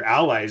necessarily your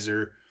allies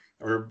or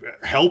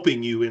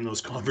helping you in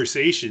those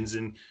conversations,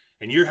 and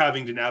you're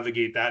having to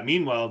navigate that.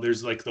 Meanwhile,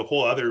 there's like the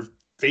whole other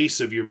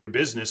face of your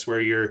business where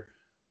you're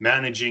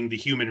managing the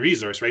human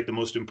resource, right? The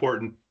most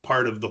important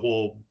part of the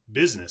whole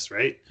business,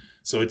 right?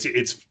 So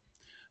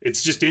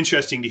it's just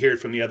interesting to hear it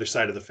from the other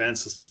side of the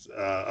fence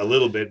a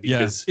little bit,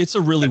 because it's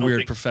a really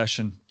weird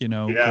profession,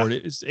 Gord.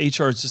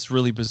 HR is just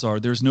really bizarre.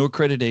 There's no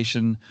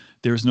accreditation.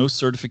 There's no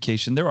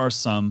certification. There are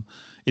some.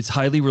 It's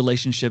highly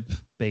relationship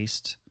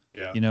based,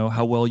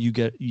 how well you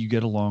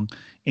get along,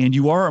 and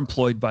you are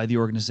employed by the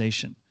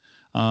organization.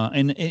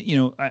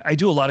 I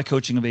do a lot of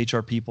coaching of HR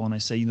people, and I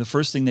say the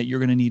first thing that you're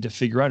going to need to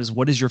figure out is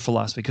what is your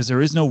philosophy, because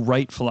there is no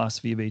right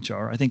philosophy of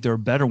HR. I think there are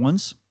better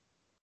ones.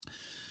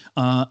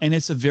 And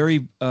it's a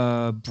very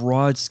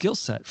broad skill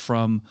set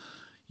from,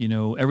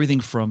 everything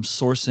from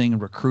sourcing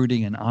and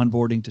recruiting and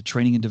onboarding to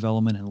training and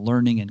development and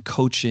learning and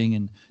coaching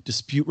and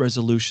dispute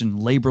resolution,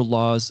 labor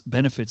laws,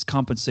 benefits,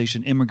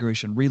 compensation,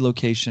 immigration,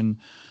 relocation.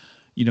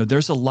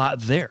 There's a lot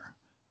there.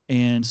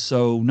 And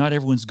so not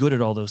everyone's good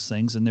at all those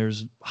things. And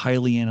there's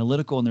highly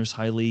analytical and there's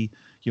highly,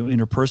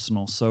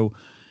 interpersonal. So,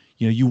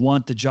 you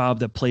want the job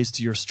that plays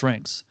to your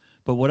strengths.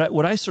 But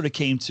what I sort of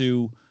came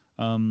to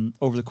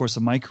over the course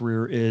of my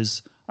career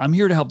is I'm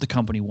here to help the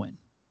company win.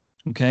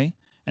 Okay.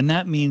 And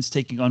that means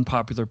taking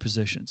unpopular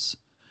positions.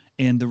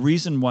 And the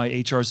reason why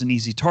HR is an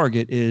easy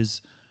target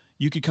is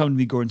you could come to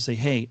me, Gordon, and say,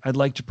 hey, I'd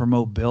like to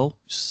promote Bill.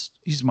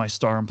 He's my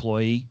star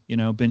employee,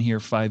 been here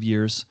 5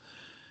 years.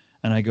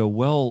 And I go,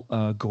 well,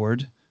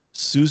 Gord,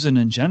 Susan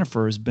and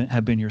Jennifer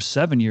have been here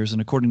 7 years.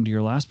 And according to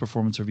your last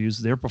performance reviews,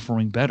 they're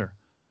performing better.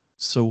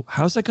 So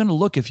how's that going to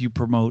look if you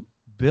promote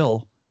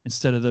Bill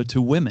instead of the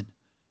 2 women?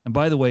 And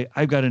by the way,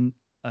 I've got an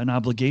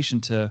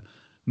obligation to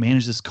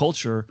manage this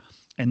culture,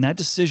 and that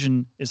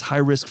decision is high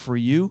risk for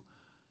you.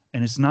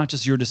 And it's not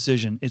just your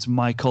decision, it's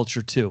my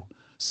culture too.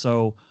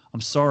 So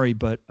I'm sorry,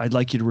 but I'd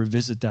like you to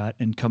revisit that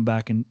and come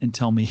back and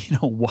tell me,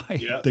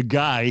 why the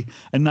guy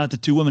and not the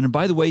 2 women. And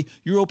by the way,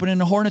 you're opening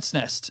a hornet's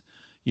nest,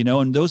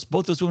 and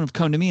both those women have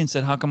come to me and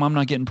said, how come I'm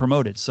not getting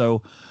promoted?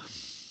 So,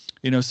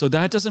 so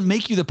that doesn't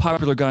make you the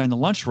popular guy in the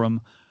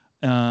lunchroom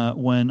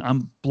when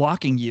I'm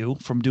blocking you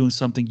from doing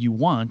something you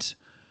want,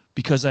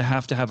 because I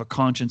have to have a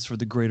conscience for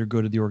the greater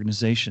good of the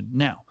organization.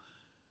 Now,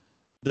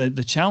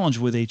 the challenge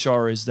with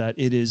HR is that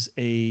it is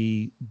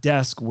a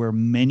desk where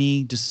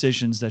many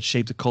decisions that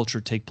shape the culture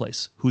take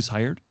place. Who's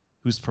hired,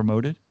 who's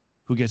promoted,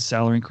 who gets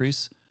salary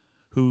increase,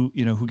 who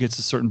gets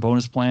a certain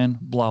bonus plan,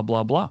 blah,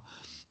 blah, blah.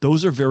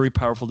 Those are very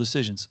powerful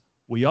decisions.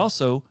 We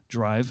also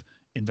drive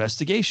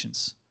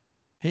investigations.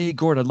 Hey,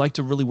 Gord, I'd like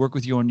to really work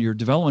with you on your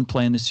development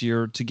plan this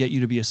year to get you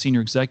to be a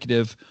senior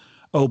executive.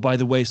 Oh, by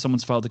the way,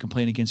 someone's filed a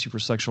complaint against you for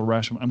sexual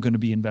harassment. I'm going to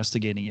be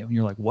investigating you. And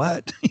you're like,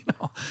 what?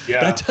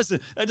 That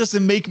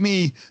doesn't make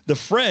me the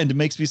friend. It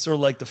makes me sort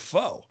of like the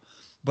foe.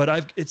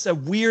 But it's a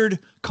weird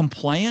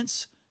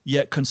compliance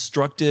yet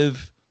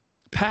constructive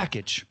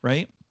package,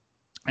 right?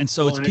 And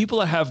so it's people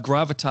that have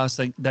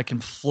gravitas that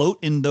can float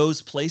in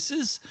those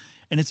places.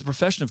 And it's a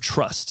profession of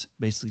trust,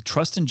 basically.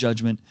 Trust and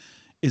judgment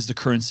is the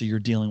currency you're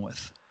dealing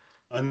with.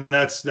 And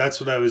that's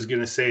what I was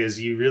going to say, is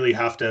you really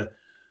have to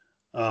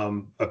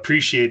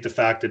appreciate the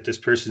fact that this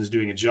person's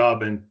doing a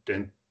job, and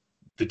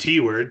the T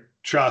word,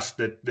 trust,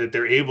 that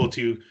they're able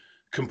to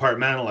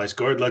compartmentalize.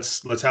 Gord,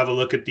 let's have a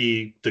look at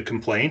the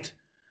complaint.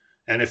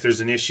 And if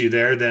there's an issue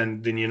there,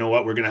 then you know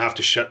what, we're going to have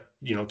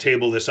to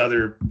table this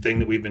other thing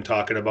that we've been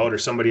talking about, or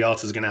somebody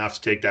else is going to have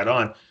to take that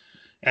on.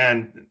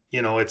 And,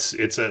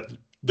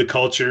 the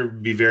culture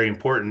be very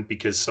important,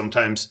 because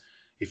sometimes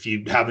if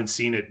you haven't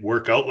seen it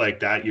work out like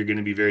that, you're going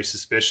to be very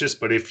suspicious.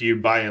 But if you,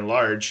 by and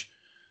large,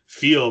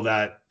 feel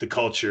that the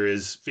culture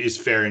is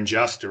fair and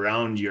just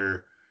around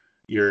your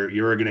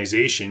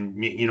organization,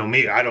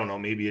 maybe, I don't know,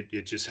 maybe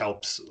it just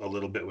helps a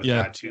little bit with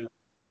that too.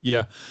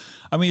 Yeah.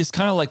 I mean, it's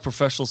kind of like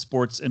professional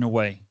sports in a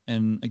way.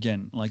 And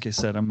again, like I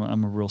said, I'm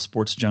a real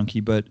sports junkie,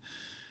 but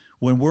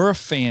when we're a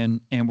fan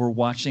and we're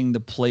watching the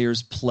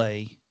players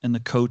play and the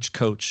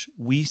coach,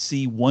 we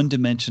see one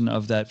dimension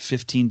of that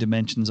 15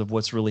 dimensions of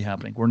what's really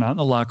happening. We're not in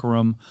the locker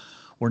room.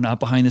 We're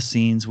not behind the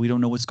scenes. We don't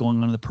know what's going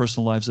on in the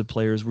personal lives of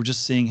players. We're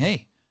just seeing,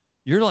 hey,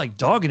 you're like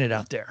dogging it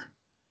out there.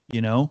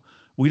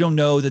 We don't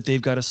know that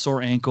they've got a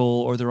sore ankle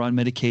or they're on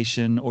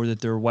medication or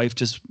that their wife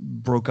just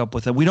broke up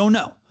with them. We don't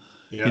know.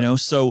 Yeah.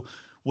 So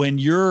when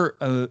you're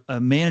a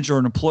manager or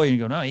an employee and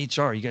you go, no,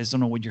 HR, you guys don't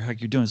know what the heck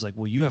you're doing. It's like,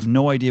 well, you have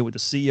no idea what the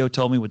CEO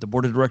told me, what the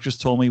board of directors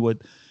told me, what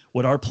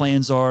our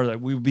plans are,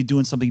 that we would be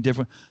doing something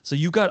different. So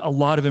you got a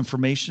lot of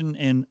information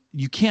and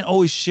you can't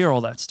always share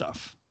all that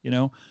stuff.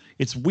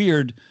 It's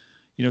weird.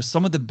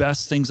 Some of the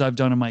best things I've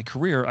done in my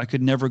career, I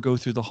could never go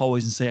through the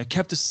hallways and say, I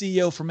kept the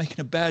CEO from making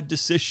a bad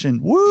decision.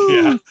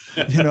 Woo!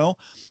 Yeah.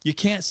 You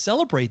can't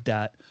celebrate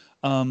that.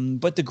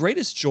 But the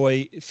greatest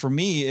joy for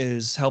me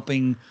is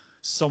helping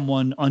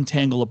someone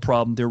untangle a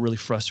problem they're really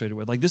frustrated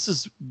with. Like, this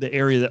is the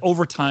area that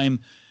over time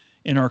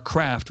in our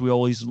craft,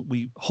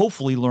 we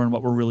hopefully learn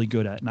what we're really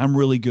good at. And I'm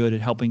really good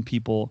at helping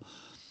people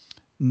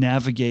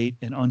navigate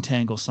and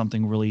untangle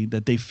something really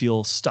that they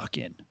feel stuck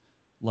in.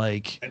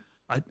 Like,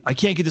 I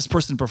can't get this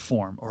person to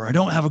perform, or I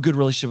don't have a good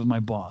relationship with my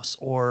boss,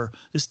 or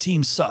this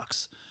team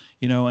sucks,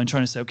 and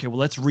trying to say, okay, well,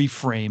 let's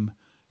reframe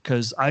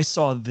because I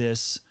saw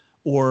this,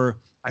 or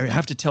I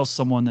have to tell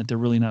someone that they're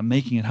really not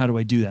making it. How do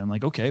I do that? I'm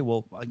like, okay,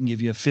 well, I can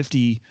give you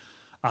 50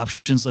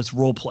 options. Let's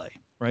role play,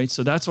 right?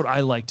 So that's what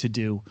I like to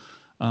do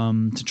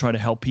to try to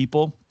help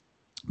people,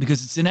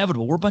 because it's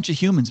inevitable. We're a bunch of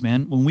humans,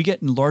 man. When we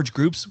get in large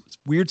groups,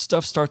 weird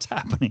stuff starts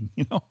happening,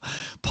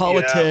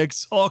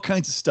 politics, all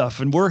kinds of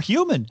stuff, and we're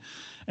human.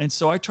 And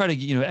so I try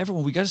to,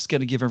 everyone, we just got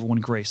to give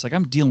everyone grace. Like,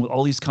 I'm dealing with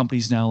all these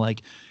companies now,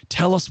 like,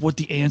 tell us what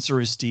the answer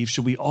is, Steve.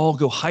 Should we all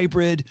go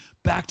hybrid,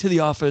 back to the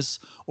office,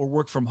 or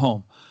work from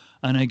home?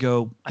 And I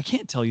go, I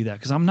can't tell you that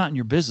because I'm not in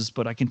your business,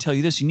 but I can tell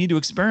you this. You need to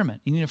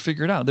experiment. You need to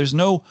figure it out. It's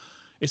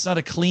not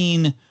a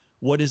clean,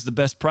 what is the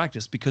best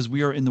practice, because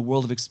we are in the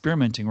world of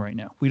experimenting right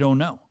now. We don't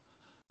know,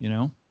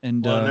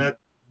 and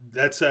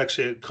that's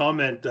actually a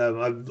comment.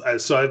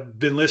 I've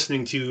been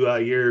listening to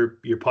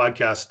your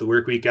podcast, The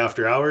Work Week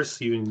After Hours,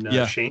 you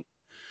and Shane,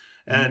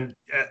 and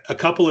a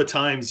couple of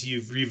times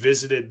you've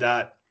revisited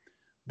that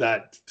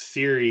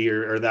theory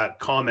or that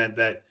comment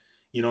that,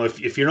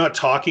 if you're not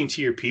talking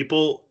to your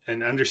people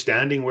and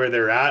understanding where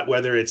they're at,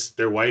 whether it's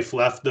their wife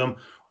left them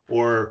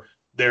or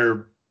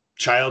their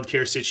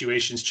childcare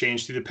situations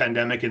changed through the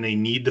pandemic and they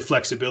need the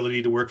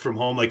flexibility to work from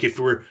home. Like,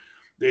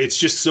 it's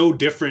just so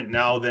different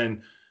now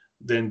than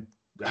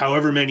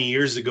however many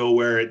years ago,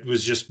 where it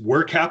was just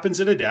work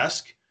happens at a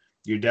desk.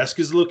 Your desk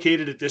is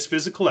located at this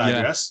physical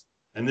address,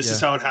 and this is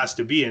how it has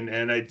to be. And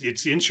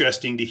it's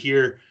interesting to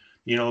hear,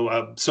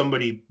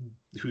 somebody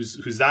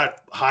who's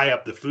that high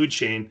up the food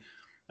chain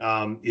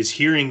is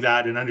hearing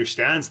that and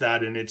understands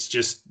that. And it's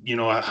just,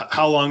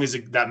 how long is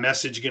that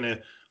message going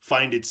to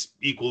find its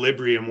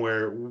equilibrium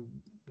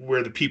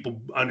where the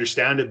people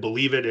understand it,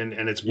 believe it,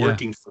 and it's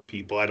working for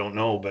people? I don't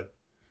know, but.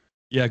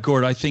 Yeah,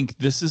 Gord, I think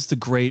this is the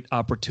great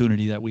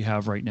opportunity that we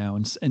have right now.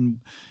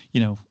 And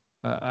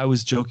I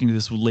was joking to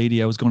this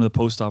lady. I was going to the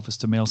post office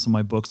to mail some of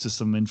my books to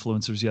some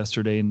influencers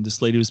yesterday, and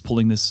this lady was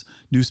pulling this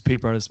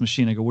newspaper out of this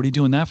machine. I go, what are you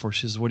doing that for?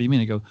 She says, what do you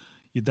mean? I go,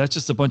 that's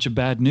just a bunch of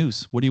bad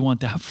news. What do you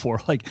want that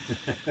for? Like,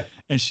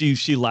 and she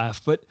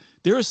laughed. But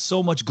there is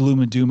so much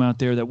gloom and doom out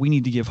there that we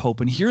need to give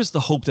hope. And here's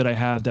the hope that I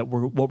have, that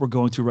what we're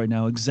going through right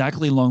now,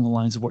 exactly along the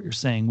lines of what you're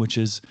saying, which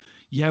is,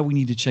 we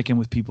need to check in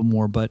with people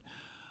more. But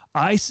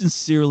I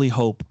sincerely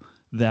hope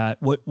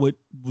that what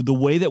the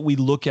way that we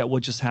look at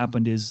what just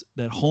happened is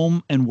that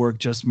home and work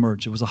just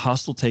merged. It was a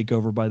hostile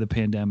takeover by the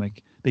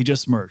pandemic. They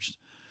just merged.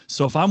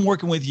 So if I'm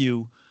working with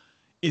you,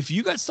 if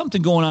you got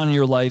something going on in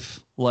your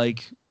life,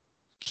 like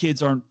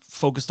kids aren't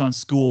focused on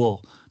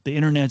school, the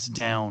internet's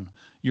down,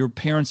 your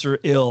parents are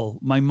ill.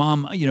 My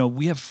mom,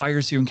 we have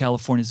fires here in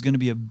California. It's going to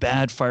be a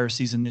bad fire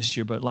season this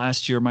year. But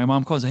last year, my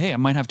mom calls, hey, I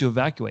might have to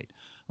evacuate.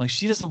 Like,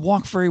 she doesn't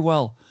walk very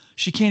well.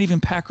 She can't even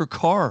pack her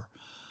car.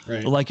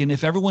 Right. Like, and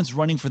if everyone's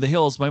running for the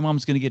hills, my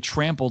mom's going to get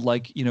trampled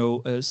like,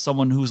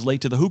 someone who's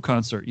late to the Who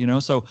concert,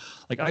 So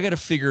like, I got to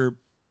figure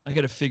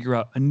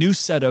out a new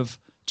set of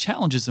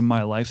challenges in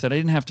my life that I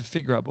didn't have to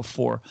figure out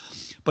before.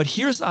 But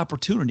here's the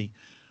opportunity.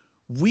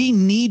 We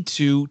need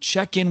to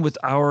check in with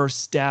our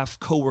staff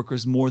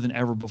coworkers more than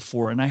ever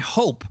before. And I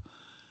hope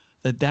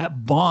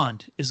that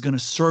bond is going to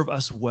serve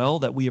us well,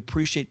 that we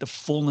appreciate the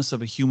fullness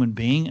of a human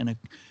being and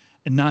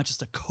not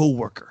just a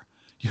coworker.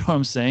 You know what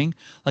I'm saying?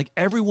 Like,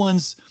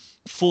 everyone's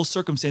full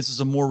circumstances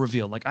are more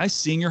revealed. Like, I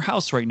see in your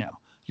house right now,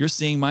 you're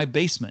seeing my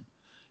basement,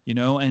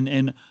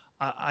 and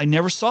I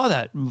never saw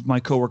that with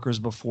my coworkers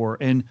before.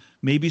 And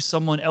maybe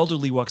someone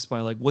elderly walks by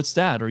like, what's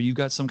that? Or you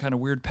got some kind of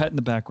weird pet in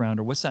the background,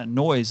 or what's that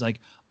noise? Like,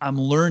 I'm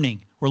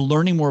learning. We're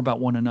learning more about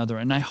one another.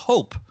 And I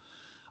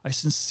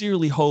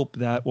sincerely hope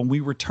that when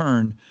we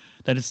return,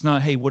 that it's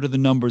not, hey, what are the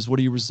numbers? What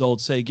are your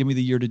results? Hey, give me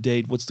the year to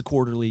date. What's the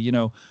quarterly? You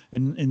know,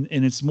 and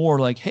it's more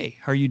like, hey,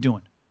 how are you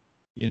doing?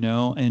 You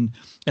know, and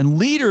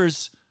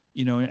leaders,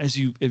 you know, as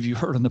you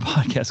heard on the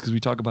podcast, because we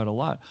talk about it a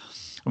lot.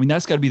 I mean,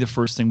 that's got to be the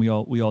first thing we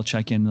all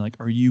check in. Like,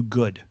 are you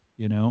good?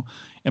 You know,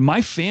 and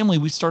my family,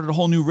 we started a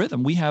whole new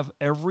rhythm. We have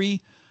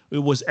every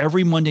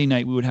Monday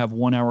night we would have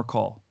 1 hour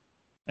call.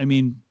 I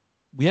mean,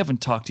 we haven't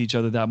talked to each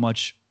other that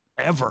much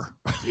ever.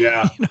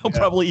 Yeah. You know,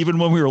 probably even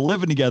when we were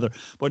living together.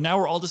 But now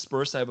we're all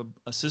dispersed. I have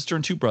a sister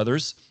and two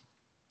brothers,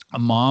 a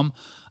mom,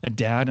 a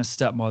dad, and a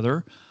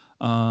stepmother,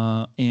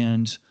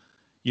 and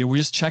yeah, we're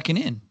just checking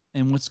in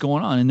and what's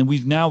going on. And then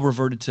we've now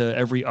reverted to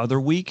every other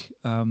week.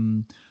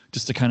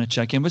 Just to kind of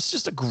check in. But it's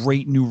just a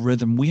great new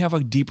rhythm. We have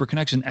a deeper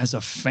connection as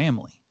a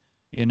family,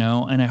 you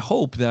know, and I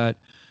hope that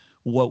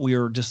what we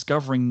are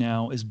discovering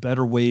now is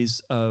better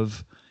ways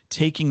of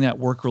taking that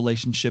work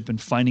relationship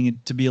and finding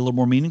it to be a little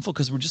more meaningful,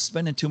 because we're just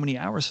spending too many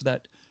hours for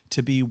that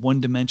to be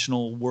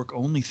one-dimensional work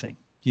only thing,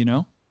 you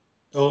know?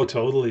 Oh,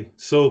 totally.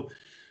 So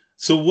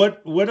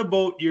what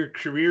about your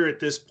career at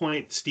this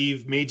point,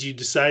 Steve, made you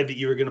decide that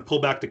you were going to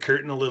pull back the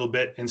curtain a little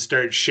bit and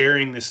start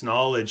sharing this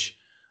knowledge?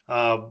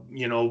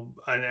 You know,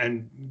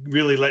 and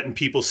really letting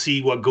people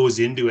see what goes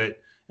into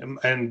it,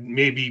 and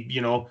maybe,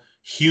 you know,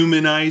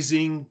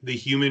 humanizing the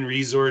human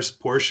resource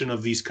portion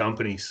of these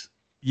companies.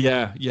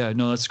 Yeah.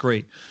 No, that's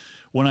great.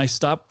 When I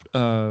stopped,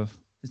 so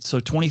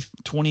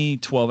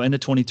 2012, end of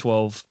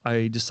 2012,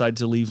 I decided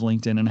to leave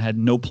LinkedIn, and I had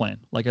no plan.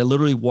 Like, I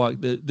literally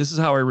this is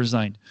how I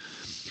resigned.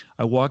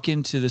 I walk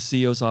into the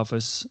CEO's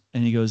office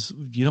and he goes,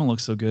 "You don't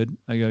look so good."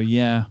 I go,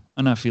 "Yeah,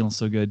 I'm not feeling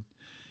so good."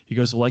 He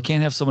goes, "Well, I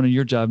can't have someone in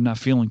your job not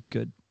feeling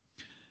good."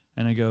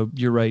 And I go,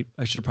 "You're right.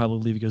 I should probably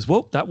leave." He goes,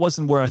 "Well, that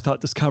wasn't where I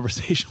thought this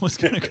conversation was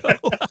going to go."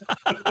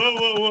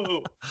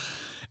 Whoa.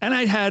 And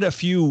I'd had a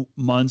few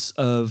months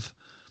of,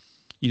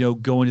 you know,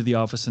 going to the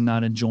office and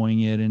not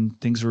enjoying it. And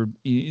things were,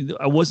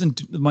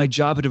 my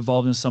job had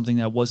evolved into something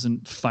that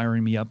wasn't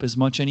firing me up as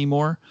much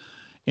anymore.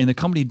 And the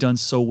company had done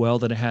so well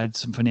that I had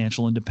some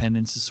financial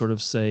independence to sort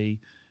of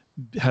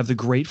have the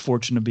great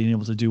fortune of being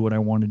able to do what I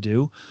want to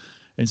do.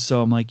 And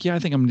so I'm like, yeah, I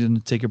think I'm going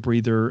to take a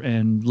breather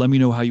and let me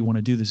know how you want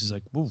to do this. He's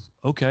like, "Whoa,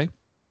 okay."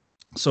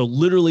 So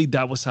literally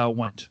that was how it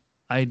went.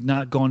 I had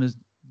not gone to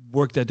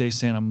work that day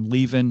saying I'm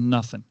leaving,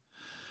 nothing.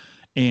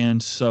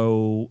 And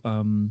so,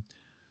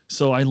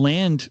 so I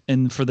land,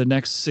 and for the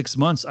next 6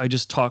 months, I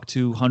just talked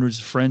to hundreds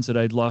of friends that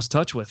I'd lost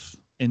touch with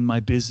in my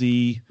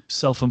busy,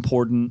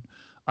 self-important,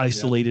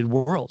 isolated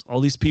world. All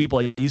these people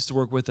I used to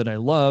work with that I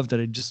loved that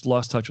I just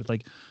lost touch with,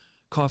 like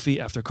coffee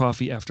after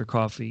coffee after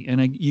coffee.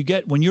 And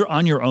when you're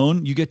on your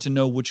own, you get to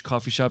know which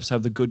coffee shops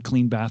have the good,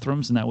 clean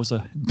bathrooms. And that was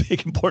a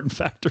big, important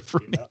factor for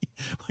me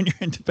when you're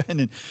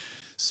independent.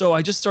 So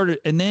I just started,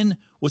 and then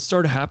what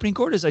started happening,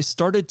 Gord, is I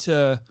started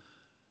to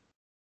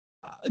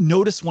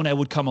notice when I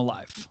would come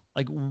alive,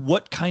 like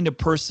what kind of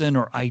person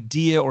or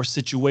idea or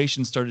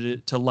situation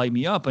started to light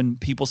me up. And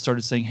people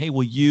started saying, "Hey,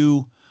 will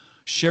you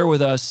share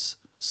with us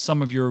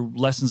some of your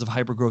lessons of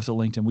hypergrowth at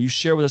LinkedIn? Will you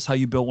share with us how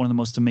you built one of the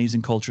most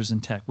amazing cultures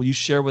in tech? Will you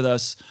share with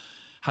us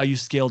how you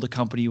scaled a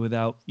company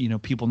without, you know,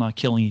 people not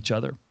killing each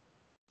other?"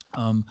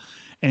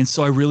 And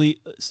so I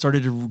really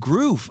started to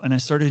groove, and I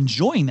started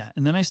enjoying that.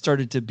 And then I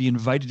started to be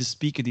invited to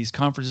speak at these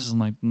conferences. I'm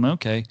like,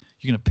 "Okay,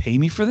 you're going to pay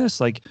me for this?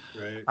 Like,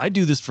 Right. I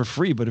do this for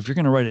free, but if you're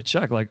going to write a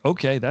check, like,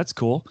 okay, that's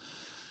cool."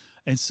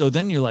 And so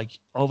then you're like,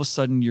 all of a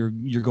sudden you're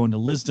going to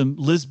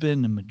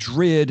Lisbon and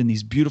Madrid and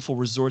these beautiful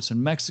resorts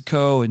in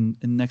Mexico. And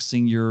next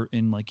thing you're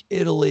in like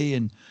Italy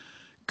and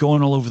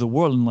going all over the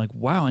world, and like,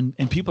 wow.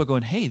 And people are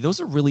going, "Hey,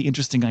 those are really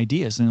interesting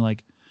ideas." And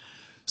like,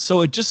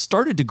 so it just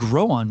started to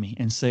grow on me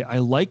and say, I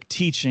like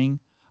teaching.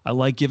 I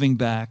like giving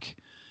back.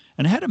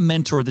 And I had a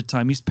mentor at the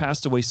time. He's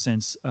passed away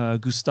since,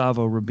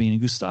 Gustavo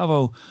Rubini.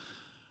 Gustavo,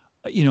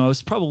 you know, I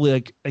was probably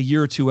like a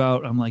year or two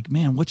out. I'm like,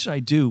 man, what should I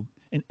do?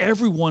 And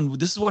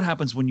this is what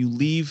happens when you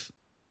leave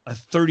a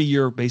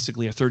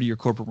 30-year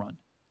corporate run.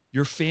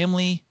 Your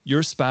family,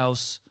 your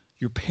spouse,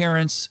 your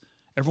parents,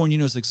 everyone you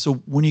know is like, "So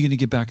when are you going to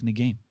get back in the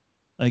game?"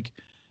 Like,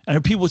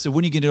 and people would say,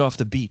 "When are you going to get off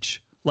the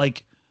beach?"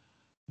 Like,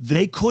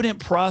 they couldn't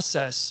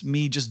process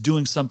me just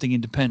doing something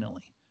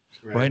independently.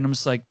 Right. And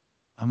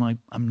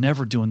I'm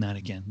never doing that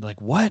again. Like,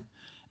 what?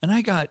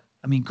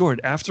 And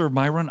Gord, after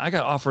my run, I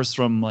got offers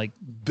from like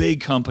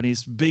big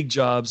companies, big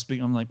jobs.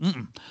 I'm like,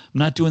 I'm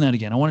not doing that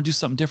again. I want to do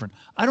something different.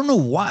 I don't know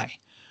why.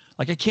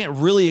 Like, I can't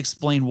really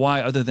explain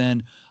why, other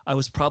than I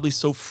was probably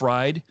so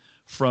fried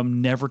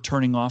from never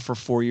turning off for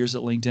 4 years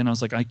at LinkedIn. I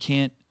was like, I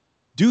can't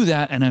do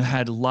that. And I've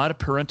had a lot of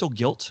parental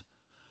guilt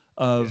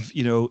of,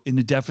 you know, in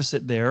the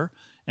deficit there.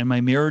 And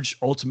my marriage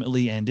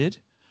ultimately ended,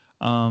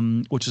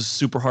 which is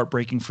super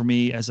heartbreaking for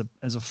me as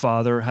a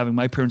father. Having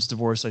my parents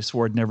divorced, I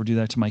swore I'd never do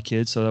that to my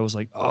kids. So that was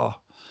like,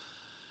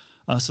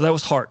 so that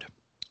was hard.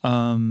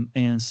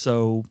 And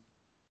so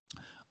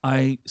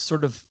I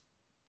sort of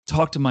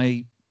talked to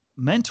my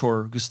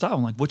mentor, Gustavo.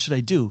 I'm like, what should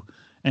I do?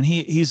 And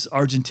he's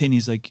Argentinian.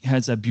 He's like,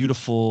 has that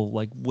beautiful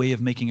like way of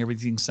making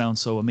everything sound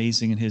so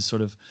amazing in his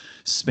sort of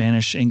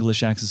Spanish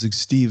English accent. He's like,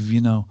 Steve,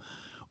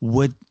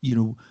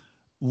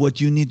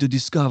 what you need to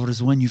discover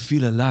is when you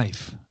feel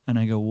alive. And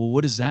I go, well,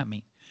 what does that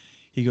mean?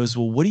 He goes,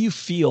 well, what do you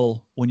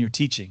feel when you're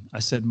teaching? I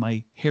said,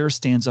 my hair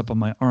stands up on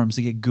my arms.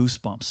 I get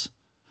goosebumps.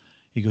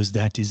 He goes,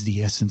 that is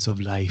the essence of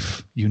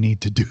life. You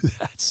need to do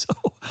that. So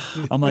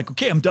I'm like,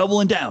 okay, I'm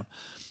doubling down.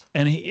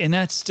 And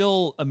that's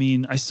still, I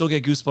mean, I still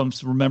get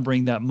goosebumps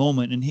remembering that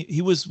moment. And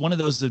he was one of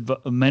those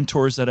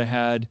mentors that I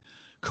had,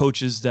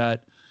 coaches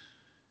that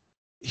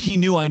he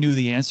knew I knew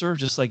the answer,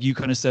 just like you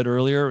kind of said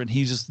earlier. And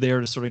he's just there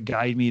to sort of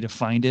guide me to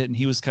find it. And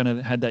he was kind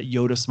of had that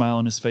Yoda smile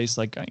on his face,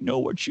 like, I know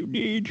what you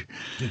need.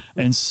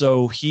 And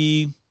so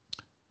he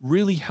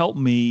really helped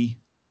me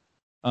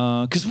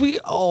because we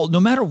all, no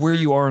matter where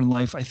you are in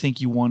life, I think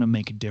you want to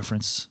make a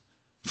difference.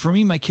 For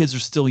me, my kids are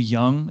still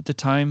young at the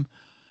time.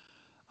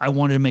 I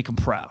wanted to make them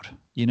proud,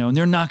 and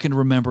they're not going to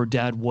remember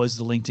dad was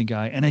the LinkedIn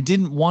guy. And I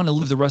didn't want to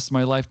live the rest of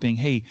my life being,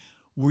 hey,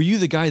 were you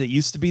the guy that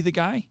used to be the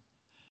guy?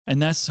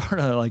 And that's sort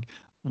of like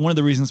one of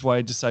the reasons why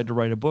I decided to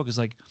write a book is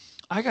like,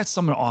 I got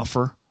something to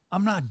offer.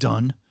 I'm not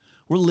done.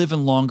 We're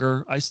living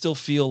longer. I still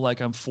feel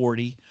like I'm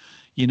 40,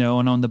 and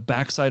on the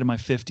backside of my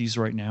 50s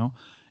right now.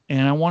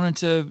 And I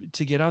wanted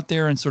to get out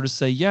there and sort of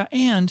say, yeah,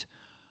 and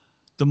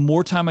the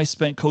more time I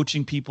spent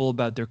coaching people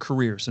about their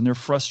careers and their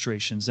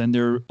frustrations and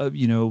their,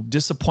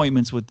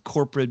 disappointments with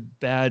corporate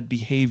bad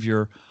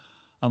behavior,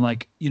 I'm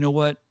like, you know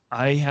what?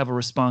 I have a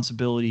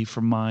responsibility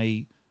for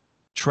my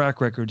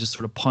track record to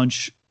sort of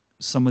punch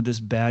some of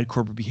this bad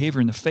corporate behavior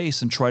in the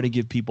face and try to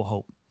give people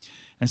hope.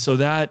 And so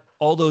that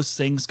all those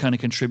things kind of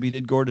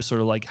contributed, Gord, to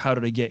sort of like, how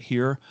did I get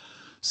here?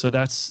 So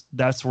that's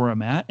where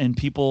I'm at. And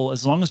people,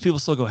 as long as people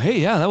still go, hey,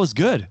 yeah, that was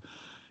good.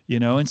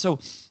 And so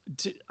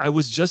I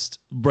was just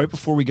right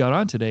before we got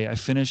on today, I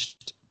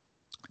finished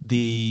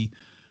a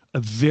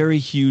very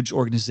huge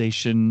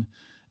organization.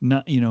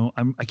 Not,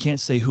 I can't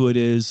say who it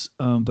is,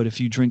 but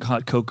if you drink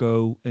hot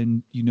cocoa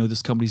and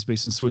this company's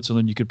based in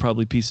Switzerland, you could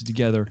probably piece it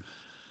together.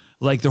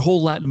 Like their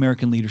whole Latin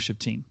American leadership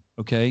team.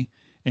 Okay.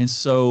 And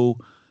so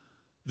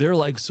they're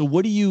like, so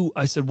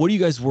I said, what are you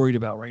guys worried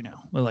about right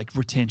now? They're like,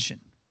 retention.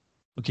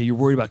 Okay. You're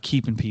worried about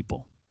keeping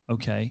people.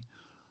 Okay.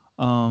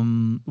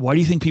 Why do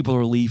you think people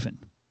are leaving?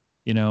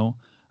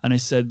 And I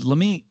said, let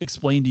me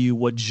explain to you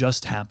what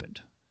just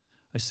happened.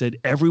 I said,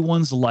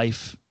 everyone's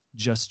life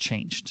just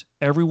changed.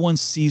 Everyone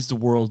sees the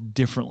world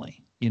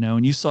differently,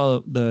 and you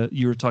saw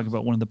you were talking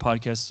about one of the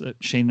podcasts that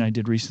Shane and I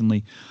did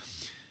recently.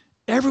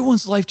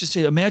 Everyone's life just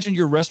changed. Imagine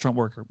you're a restaurant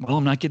worker. Well,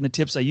 I'm not getting the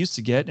tips I used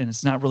to get, and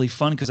it's not really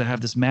fun because I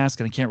have this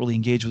mask and I can't really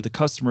engage with the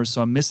customers.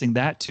 So I'm missing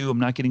that too. I'm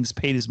not getting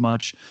paid as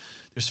much.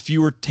 There's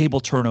fewer table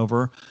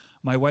turnover.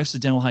 My wife's a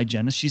dental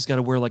hygienist. She's got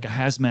to wear like a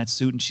hazmat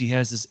suit, and she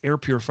has this air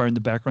purifier in the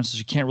background, so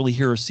she can't really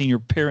hear her senior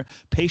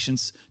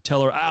patients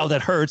tell her, "Ow,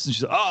 that hurts." And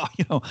she's like,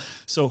 "Oh,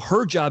 So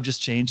her job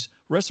just changed.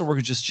 Restaurant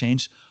workers just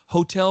changed.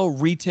 Hotel,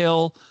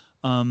 retail,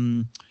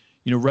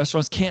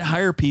 restaurants can't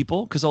hire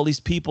people because all these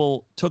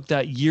people took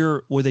that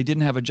year where they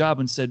didn't have a job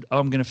and said, "Oh,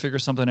 I'm going to figure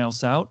something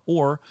else out."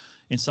 Or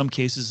in some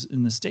cases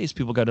in the States,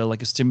 people got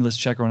a stimulus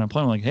check or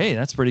unemployment. Like, hey,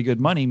 that's pretty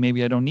good money.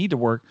 Maybe I don't need to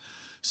work.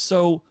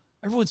 So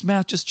everyone's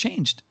math just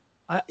changed.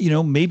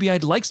 Maybe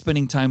I'd like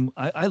spending time.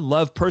 I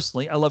love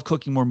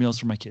cooking more meals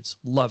for my kids.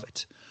 Love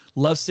it.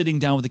 Love sitting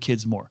down with the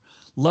kids more.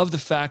 Love the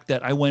fact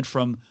that I went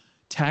from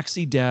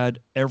taxi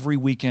dad every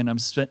weekend.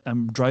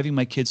 I'm driving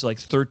my kids to like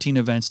 13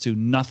 events to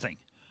nothing.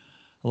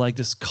 Like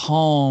this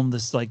calm,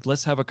 this like,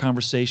 let's have a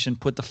conversation,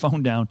 put the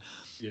phone down.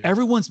 Yeah.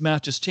 Everyone's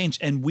math just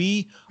changed. And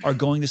we are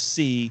going to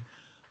see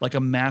like a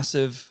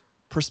massive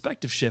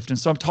perspective shift. And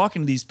so I'm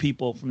talking to these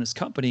people from this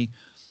company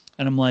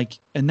and I'm like,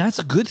 and that's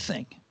a good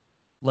thing.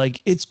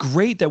 Like, it's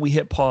great that we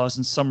hit pause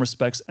in some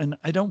respects, and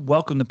I don't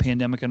welcome the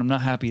pandemic, and I'm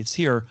not happy it's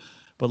here,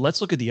 but let's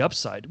look at the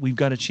upside. We've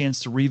got a chance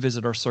to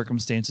revisit our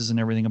circumstances and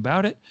everything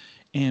about it,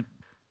 and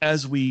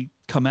as we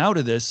come out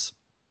of this,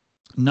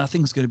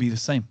 nothing's going to be the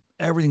same.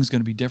 Everything's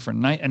going to be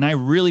different, and I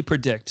really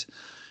predict,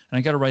 and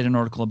I got to write an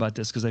article about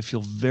this because I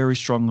feel very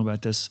strongly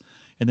about this,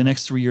 in the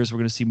next 3 years, we're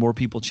going to see more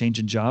people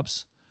changing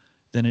jobs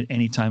than at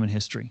any time in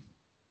history.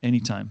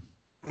 Anytime.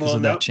 Well,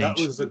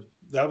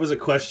 that was a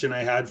question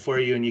I had for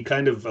you, and you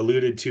kind of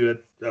alluded to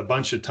it a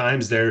bunch of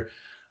times there.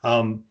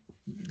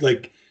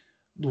 Like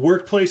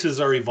workplaces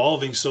are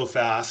evolving so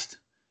fast,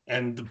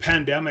 and the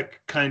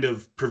pandemic kind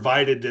of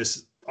provided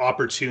this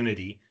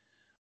opportunity,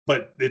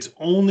 but it's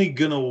only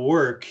going to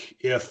work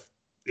if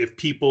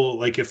people,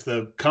 like if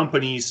the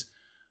companies,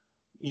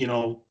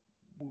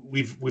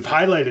 we've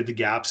highlighted the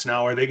gaps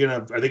now. Are they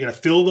going to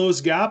fill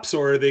those gaps,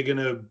 or are they going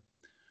to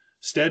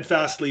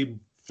steadfastly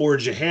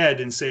forge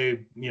ahead and say,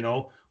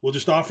 we'll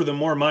just offer them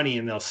more money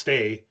and they'll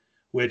stay,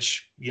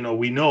 which,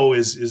 we know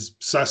is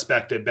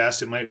suspect at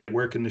best. It might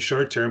work in the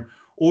short term.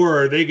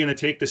 Or are they going to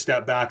take the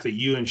step back that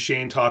you and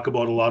Shane talk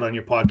about a lot on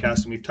your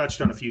podcast, and we've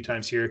touched on a few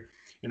times here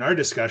in our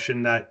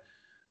discussion, that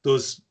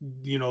those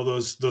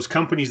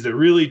companies that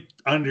really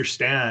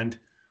understand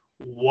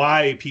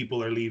why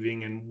people are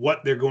leaving and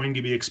what they're going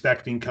to be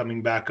expecting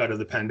coming back out of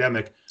the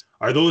pandemic.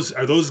 Are those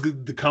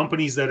the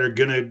companies that are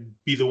going to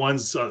be the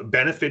ones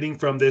benefiting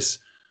from this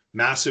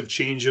massive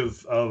change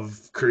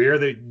of career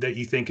that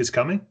you think is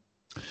coming?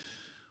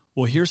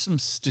 Well, here's some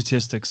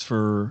statistics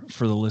for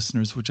the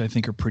listeners, which I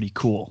think are pretty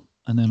cool,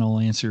 and then I'll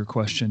answer your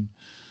question.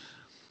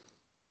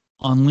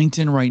 On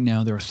LinkedIn right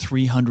now, there are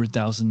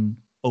 300,000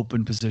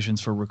 open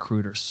positions for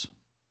recruiters.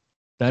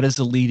 That is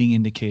a leading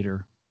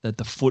indicator that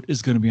the foot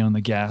is going to be on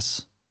the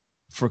gas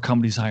for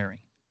companies hiring.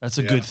 That's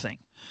a good thing.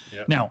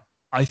 Yeah. Now,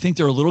 I think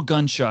they're a little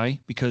gun shy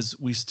because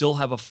we still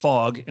have a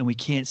fog and we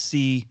can't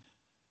see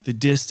the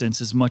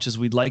distance as much as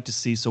we'd like to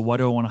see. So why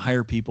do I want to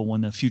hire people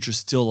when the future's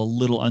still a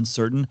little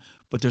uncertain?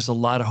 But there's a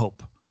lot of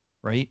hope,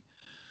 right?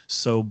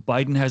 So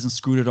Biden hasn't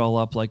screwed it all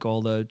up like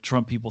all the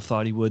Trump people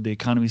thought he would. The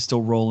economy's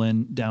still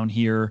rolling down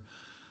here.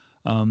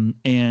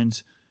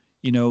 And,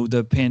 you know,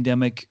 the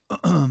pandemic,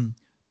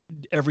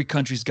 every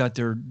country's got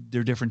their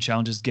different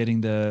challenges getting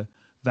the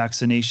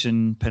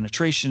vaccination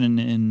penetration.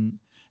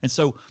 And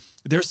so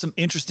there's some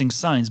interesting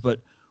signs.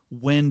 But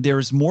when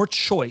there's more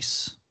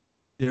choice,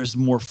 there's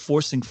more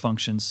forcing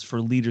functions for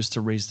leaders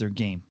to raise their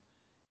game.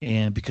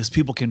 And because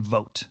people can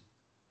vote.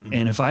 Mm-hmm.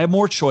 And if I have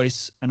more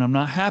choice and I'm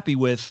not happy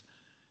with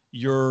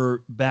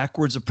your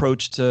backwards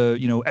approach to,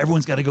 you know,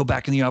 everyone's got to go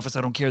back in the office.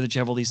 I don't care that you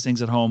have all these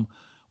things at home.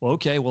 Well,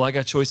 okay, well, I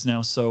got choice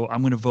now, so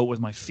I'm going to vote with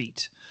my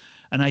feet.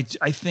 And I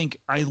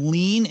think I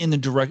lean in the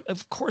direct.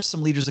 Of course,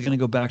 some leaders are going to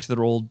go back to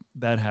their old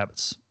bad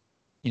habits.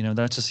 You know,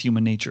 that's just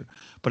human nature.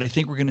 But I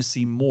think we're going to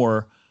see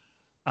more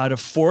out of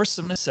force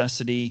of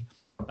necessity,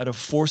 out of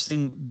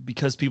forcing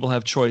because people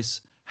have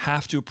choice,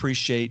 have to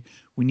appreciate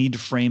we need to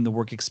frame the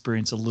work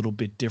experience a little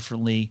bit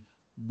differently,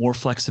 more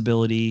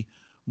flexibility,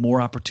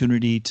 more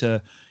opportunity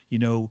to, you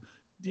know,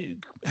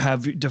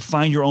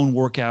 define your own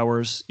work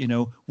hours. You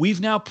know,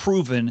 we've now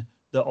proven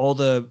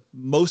that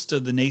most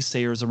of the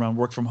naysayers around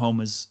work from home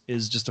is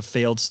just a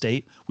failed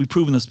state. We've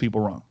proven those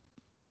people wrong.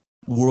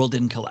 The world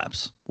didn't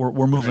collapse.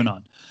 We're moving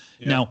on.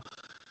 Yeah. Now,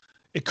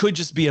 it could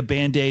just be a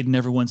Band-Aid and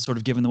everyone's sort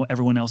of giving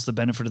everyone else the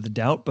benefit of the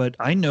doubt. But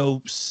I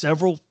know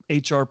several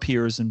HR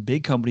peers in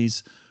big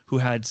companies who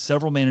had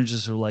several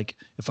managers who are like,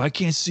 if I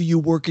can't see you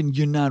working,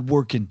 you're not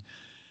working.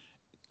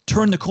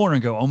 Turn the corner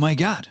and go, oh my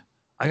God,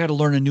 I got to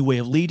learn a new way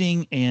of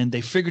leading. And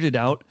they figured it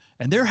out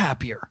and they're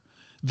happier.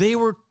 They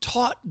were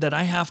taught that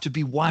I have to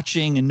be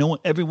watching and know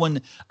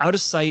everyone out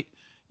of sight,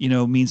 you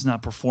know, means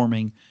not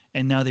performing.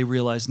 And now they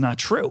realize not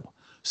true.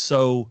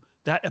 So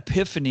that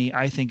epiphany,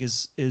 I think,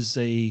 is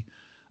a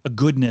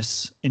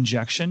goodness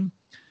injection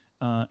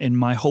in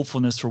my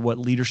hopefulness for what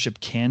leadership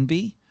can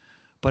be.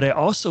 But I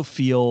also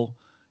feel,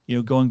 you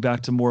know, going back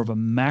to more of a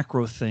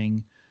macro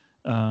thing,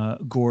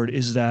 Gord,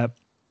 is that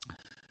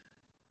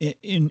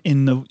in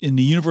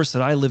the universe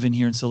that I live in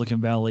here in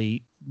Silicon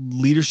Valley,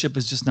 leadership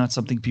is just not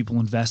something people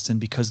invest in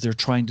because they're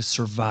trying to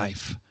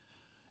survive.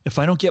 If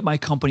I don't get my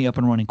company up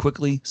and running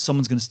quickly,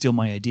 someone's going to steal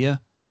my idea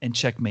and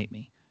checkmate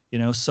me. You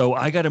know, so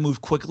I got to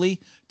move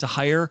quickly to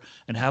hire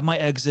and have my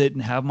exit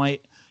and have my,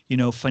 you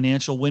know,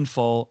 financial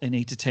windfall in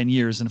 8 to 10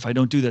 years. And if I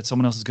don't do that,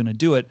 someone else is going to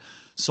do it.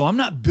 So I'm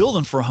not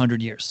building for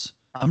 100 years.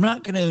 I'm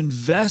not going to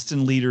invest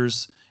in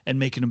leaders and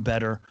making them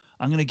better.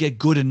 I'm going to get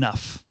good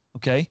enough.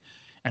 Okay.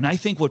 And I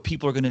think what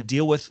people are going to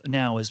deal with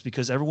now is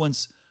because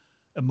everyone's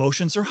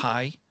emotions are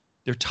high,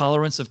 their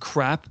tolerance of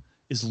crap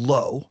is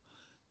low,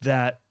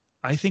 that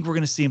I think we're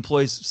going to see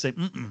employees say,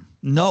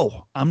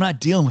 no, I'm not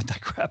dealing with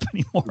that crap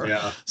anymore.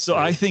 Yeah, so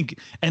right. I think,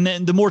 and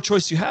then the more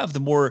choice you have, the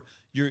more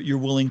you're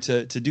willing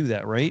to do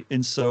that, right?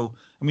 And so,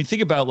 I mean,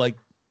 think about like,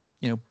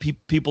 you know,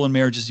 people in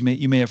marriages.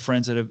 You may have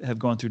friends that have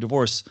gone through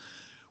divorce.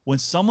 When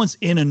someone's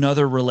in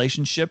another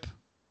relationship,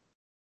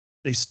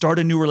 they start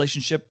a new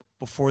relationship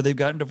before they've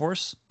gotten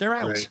divorced, they're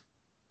out right.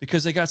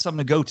 Because they got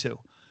something to go to.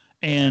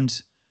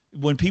 And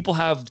when people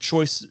have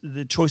choice,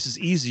 the choice is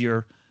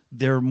easier.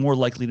 They're more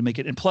likely to make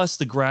it. And plus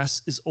the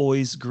grass is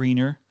always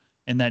greener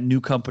in that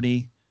new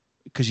company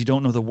because you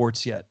don't know the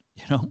warts yet,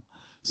 you know?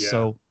 Yeah.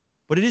 So,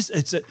 but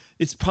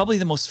it's probably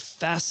the most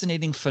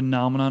fascinating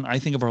phenomenon I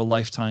think of our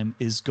lifetime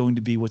is going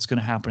to be what's going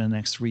to happen in the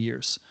next 3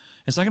 years.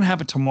 It's not going to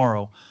happen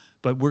tomorrow,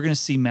 but we're going to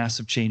see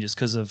massive changes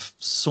because of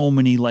so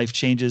many life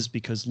changes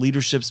because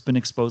leadership's been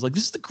exposed. Like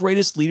this is the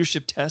greatest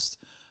leadership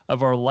test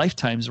of our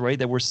lifetimes, right?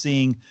 That we're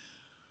seeing,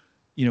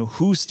 you know,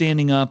 who's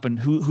standing up and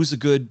who's a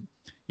good,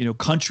 you know,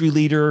 country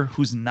leader,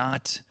 who's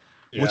not,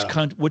 yeah.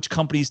 Which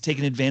company's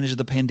taking advantage of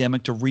the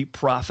pandemic to reap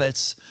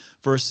profits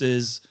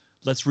versus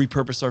let's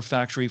repurpose our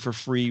factory for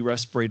free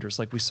respirators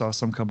like we saw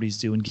some companies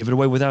do and give it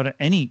away without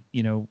any,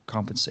 you know,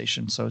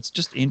 compensation. So it's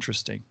just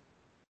interesting.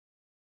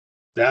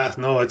 Yeah,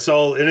 no, it's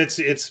all, and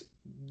it's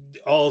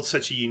all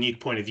such a unique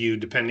point of view,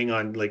 depending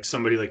on like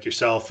somebody like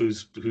yourself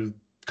who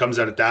comes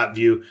out at that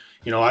view.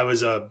 You know, I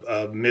was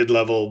a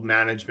mid-level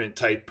management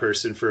type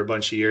person for a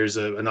bunch of years,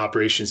 an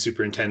operations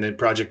superintendent,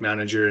 project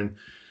manager,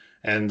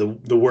 and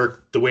the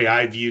work, the way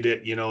I viewed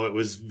it, you know,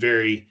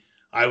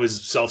 I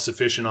was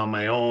self-sufficient on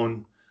my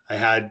own. I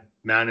had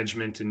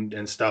management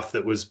and stuff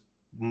that was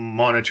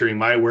monitoring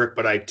my work,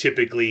 but I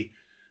typically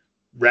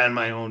ran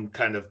my own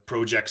kind of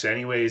projects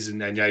anyways,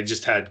 and I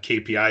just had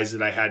KPIs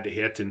that I had to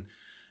hit,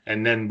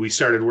 and then we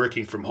started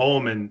working from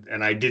home,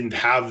 and I didn't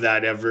have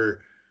that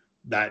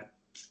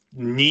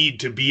need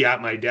to be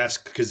at my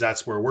desk because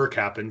that's where work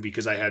happened,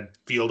 because I had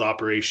field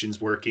operations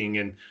working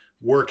and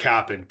work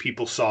happened.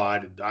 People saw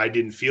it. I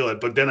didn't feel it.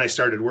 But then I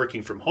started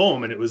working from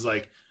home, and it was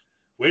like,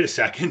 wait a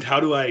second, how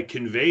do I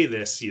convey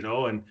this?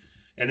 And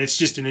it's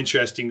just an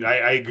interesting,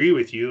 I agree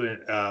with you.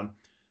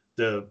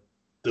 The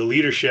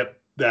leadership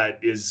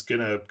that is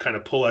going to kind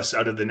of pull us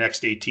out of the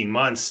next 18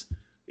 months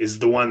is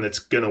the one that's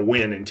going to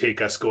win and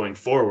take us going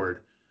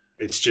forward.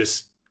 It's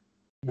just,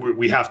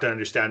 we have to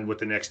understand what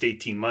the next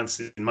 18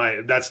 months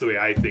that's the way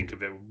I think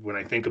of it when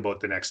I think about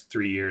the next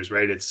 3 years,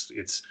 right?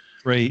 It's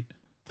right.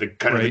 The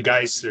kind of the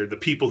guys or the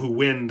people who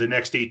win the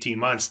next 18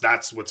 months.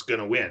 That's what's going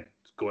to win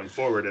going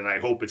forward. And I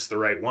hope it's the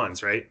right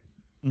ones, right?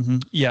 Mm-hmm.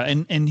 Yeah.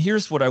 And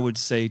here's what I would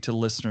say to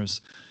listeners.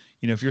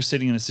 If you're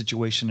sitting in a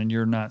situation and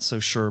you're not so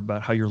sure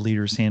about how your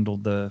leaders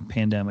handled the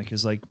pandemic,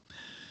 is like,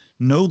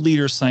 no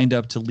leader signed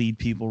up to lead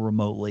people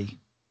remotely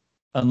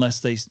unless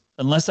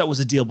that was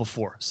a deal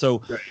before.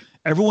 So right.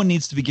 Everyone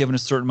needs to be given a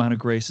certain amount of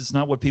grace. It's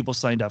not what people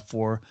signed up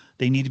for.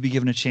 They need to be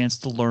given a chance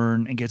to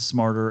learn and get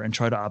smarter and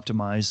try to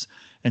optimize.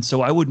 And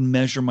so I would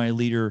measure my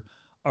leader.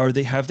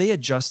 Have they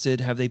adjusted?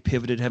 Have they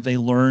pivoted? Have they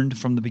learned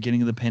from the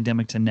beginning of the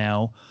pandemic to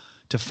now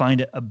to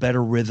find a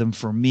better rhythm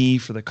for me,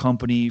 for the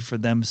company, for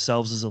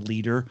themselves as a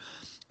leader?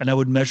 And I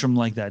would measure them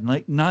like that.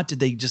 And not did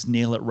they just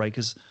nail it right,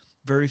 because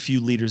very few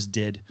leaders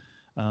did.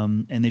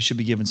 And they should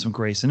be given some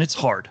grace. And it's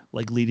hard,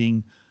 like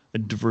leading a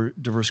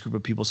diverse group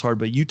of people is hard.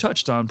 But you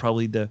touched on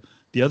probably the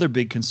other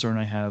big concern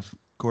I have,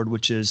 Gord,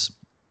 which is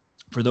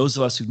for those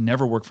of us who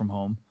never work from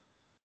home,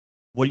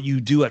 what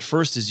you do at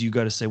first is you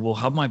got to say, well,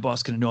 how's my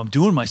boss going to know I'm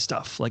doing my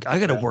stuff? Like, I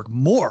got to work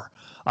more.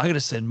 I got to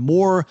send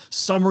more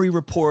summary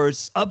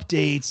reports,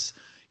 updates,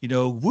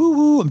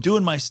 I'm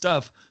doing my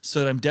stuff so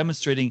that I'm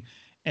demonstrating.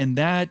 And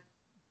that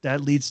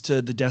leads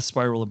to the death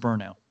spiral of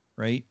burnout,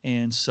 right?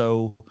 And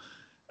so,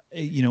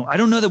 I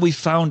don't know that we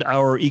found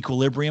our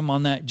equilibrium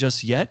on that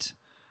just yet.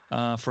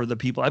 For the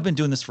people, I've been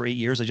doing this for 8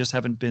 years. I just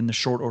haven't been the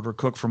short order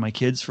cook for my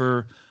kids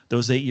for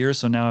those 8 years.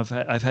 So now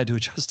I've had to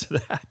adjust to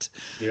that.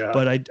 Yeah.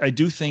 But I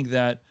do think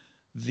that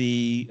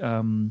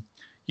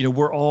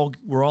we're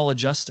all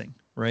adjusting,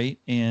 right?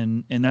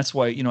 And that's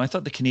why, I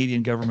thought the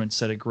Canadian government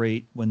said it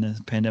great when the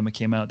pandemic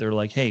came out. They're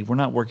like, hey, we're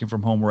not working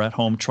from home. We're at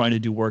home trying to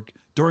do work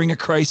during a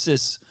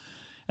crisis.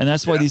 And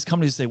that's why these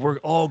companies say we're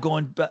all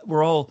going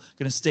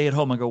to stay at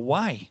home. I go,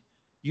 why?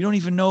 You don't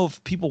even know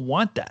if people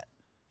want that.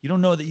 You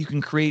don't know that you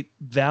can create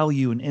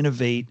value and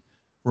innovate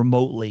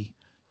remotely,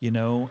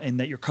 and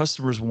that your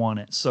customers want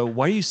it. So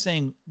why are you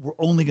saying we're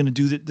only going to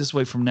do it this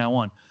way from now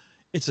on?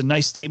 It's a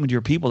nice statement to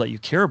your people that you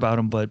care about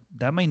them, but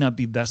that may not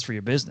be best for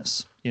your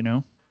business,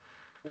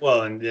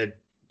 Well, and it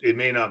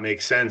may not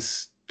make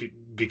sense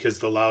because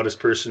the loudest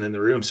person in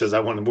the room says, I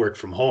want to work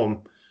from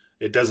home.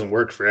 It doesn't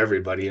work for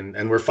everybody.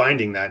 And we're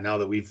finding that now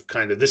that we've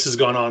this has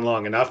gone on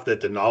long enough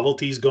that the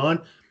novelty's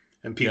gone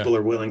and people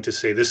are willing to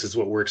say, this is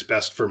what works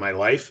best for my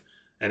life.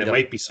 And it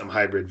might be some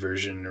hybrid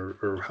version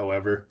or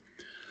however.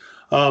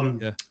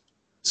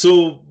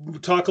 So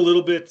talk a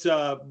little bit.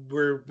 I've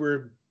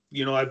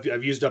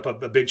used up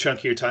a big chunk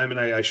of your time, and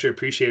I sure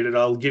appreciate it.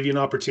 I'll give you an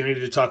opportunity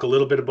to talk a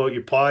little bit about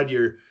your pod,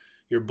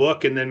 your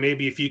book, and then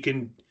maybe if you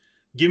can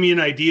give me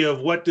an idea of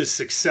what does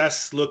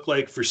success look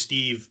like for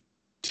Steve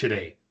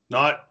today,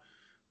 not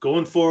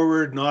going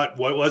forward, not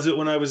what was it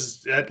when I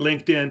was at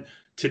LinkedIn.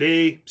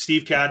 Today,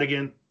 Steve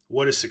Cadigan,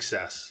 what is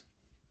success?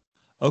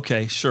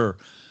 Okay, sure.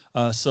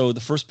 So the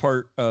first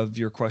part of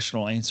your question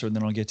I'll answer, and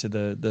then I'll get to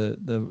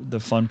the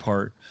fun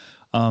part.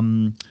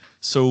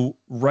 So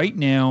right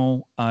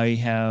now I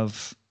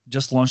have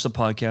just launched the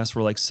podcast.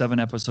 We're like 7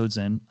 episodes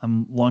in.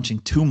 I'm launching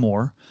 2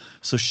 more.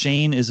 So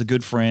Shane is a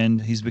good friend.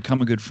 He's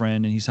become a good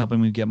friend, and he's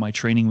helping me get my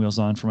training wheels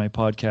on for my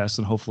podcast,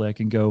 and hopefully I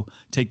can go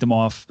take them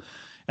off.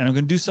 And I'm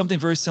going to do something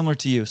very similar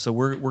to you. So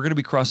we're going to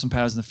be crossing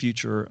paths in the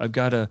future. I've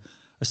got a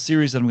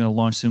series that I'm going to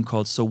launch soon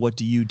called So What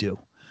Do You Do?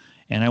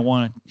 And I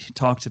want to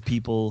talk to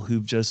people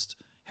who've just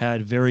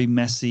had very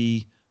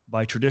messy,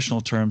 by traditional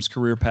terms,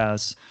 career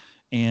paths,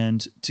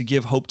 and to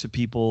give hope to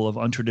people of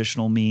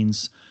untraditional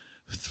means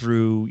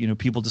through,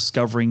 people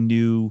discovering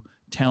new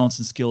talents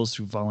and skills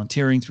through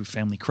volunteering, through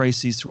family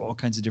crises, through all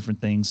kinds of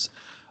different things.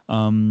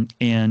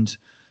 And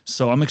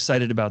so I'm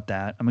excited about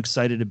that. I'm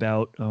excited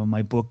about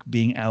my book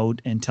being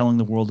out and telling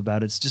the world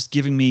about it. It's just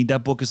giving me,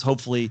 that book is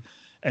hopefully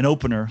an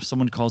opener.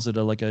 Someone calls it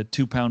like a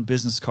 2-pound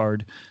business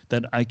card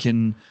that I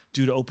can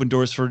do to open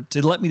doors to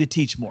let me to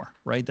teach more,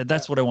 right?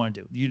 That's what I want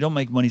to do. You don't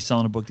make money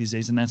selling a book these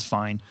days, and that's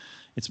fine.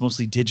 It's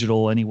mostly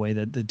digital anyway,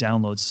 the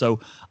downloads.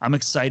 So I'm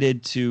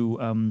excited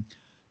to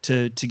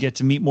get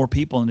to meet more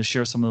people and to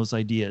share some of those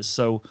ideas.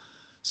 So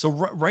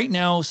right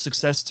now,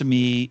 success to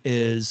me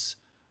is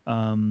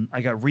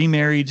I got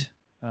remarried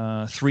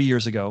 3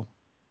 years ago.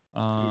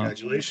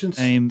 Congratulations.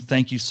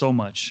 Thank you so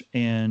much.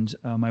 And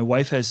my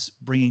wife is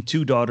bringing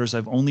 2 daughters.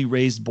 I've only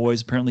raised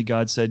boys. Apparently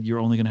God said you're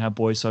only going to have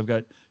boys. So I've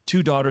got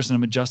 2 daughters, and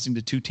I'm adjusting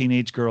to 2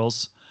 teenage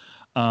girls.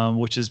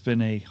 which has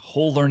been a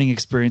whole learning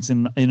experience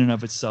in and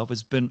of itself.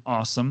 It's been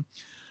awesome.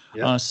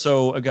 Yeah.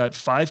 So I got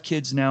 5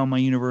 kids now in my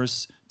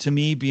universe. To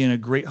me, being a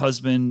great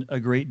husband, a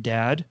great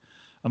dad.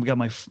 I've got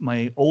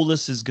my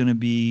oldest is going to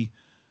be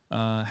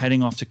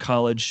heading off to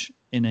college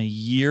in a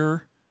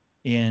year,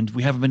 and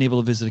we haven't been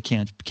able to visit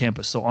a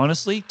campus. So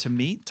honestly, to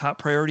me, top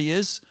priority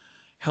is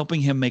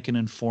helping him make an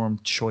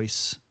informed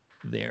choice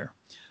there.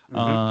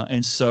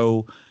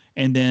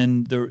 And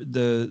then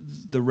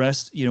the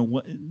rest,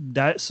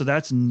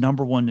 that's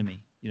number one to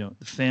me.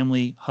 The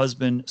family,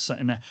 husband, son,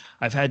 and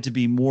I've had to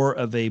be more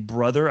of a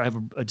brother. I have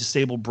a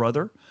disabled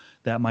brother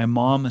that my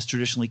mom has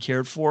traditionally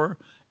cared for,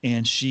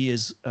 and she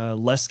is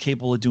less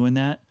capable of doing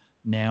that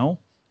now.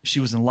 She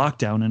was in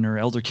lockdown in her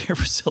elder care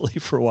facility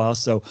for a while,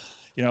 so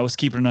I was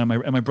keeping an eye on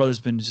and my brother's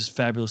been just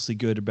fabulously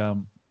good about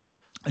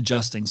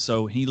adjusting.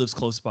 So he lives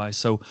close by.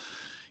 So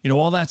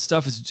all that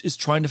stuff is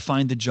trying to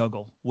find the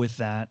juggle with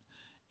that.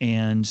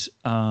 And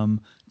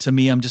to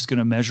me, I'm just going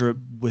to measure it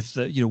with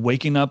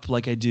waking up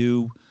like I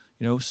do,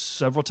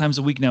 several times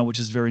a week now, which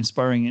is very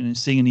inspiring. And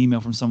seeing an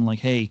email from someone like,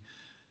 "Hey,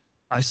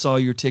 I saw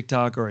your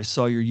TikTok or I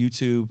saw your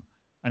YouTube,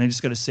 and I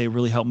just got to say, it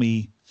really helped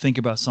me think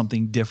about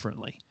something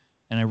differently.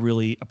 And I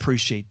really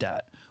appreciate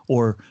that."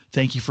 Or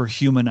 "Thank you for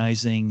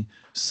humanizing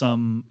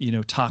some,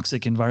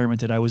 toxic environment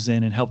that I was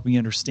in and helped me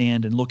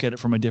understand and look at it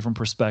from a different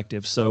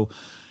perspective." So,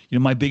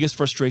 my biggest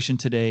frustration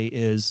today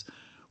is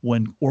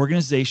when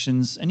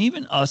organizations and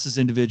even us as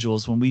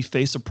individuals, when we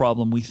face a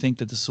problem, we think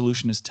that the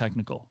solution is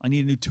technical. I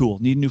need a new tool,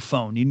 need a new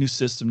phone, need a new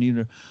system,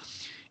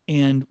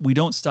 and we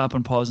don't stop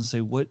and pause and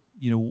say,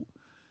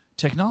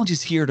 technology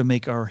is here to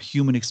make our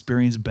human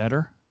experience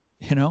better,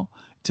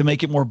 to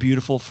make it more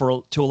beautiful,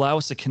 to allow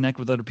us to connect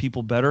with other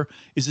people better.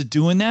 Is it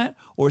doing that?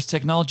 Or is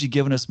technology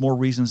giving us more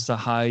reasons to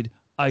hide,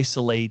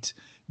 isolate,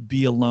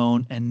 be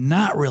alone, and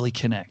not really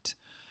connect?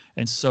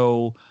 And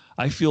so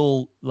I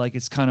feel like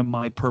it's kind of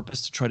my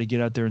purpose to try to get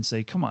out there and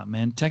say, come on,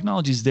 man,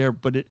 technology's there,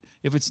 but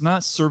if it's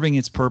not serving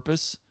its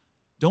purpose,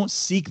 don't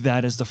seek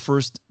that as the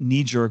first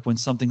knee jerk when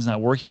something's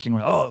not working.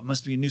 Oh, it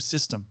must be a new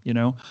system,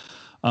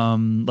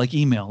 like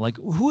email. Like,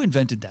 who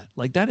invented that?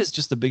 Like, that is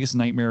just the biggest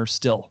nightmare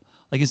still.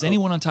 Like, is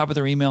anyone on top of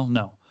their email?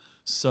 No.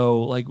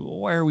 So, like,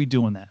 why are we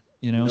doing that?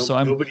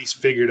 Nobody's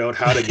figured out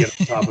how to get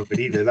on top of it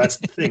either. That's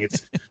the thing.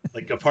 It's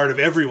like a part of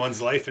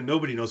everyone's life, and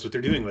nobody knows what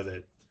they're doing with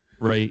it.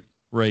 Right.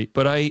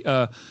 But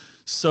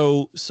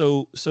so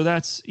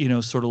that's,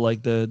 sort of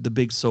like the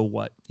big, so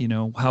what,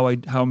 how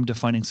I'm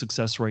defining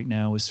success right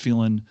now is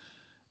feeling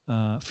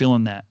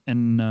that.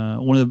 And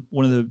one of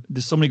the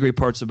there's so many great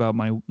parts about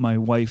my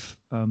wife,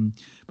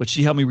 but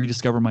she helped me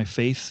rediscover my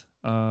faith.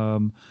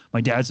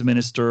 My dad's a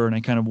minister, and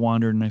I kind of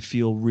wandered, and I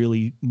feel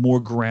really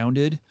more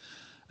grounded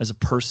as a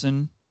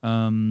person,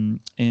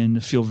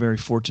 and feel very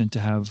fortunate to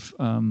have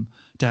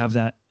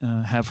that,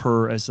 have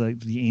her as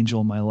like the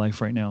angel in my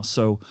life right now.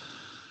 So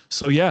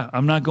yeah,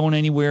 I'm not going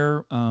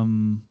anywhere.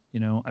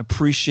 I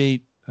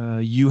appreciate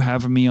you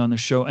having me on the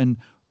show, and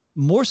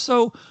more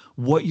so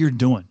what you're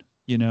doing,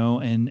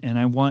 and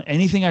I want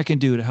anything I can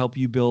do to help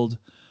you build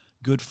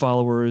good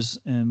followers,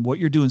 and what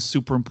you're doing is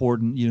super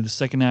important. The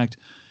second act.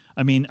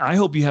 I mean, I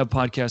hope you have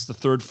podcasts, the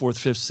 3rd, 4th,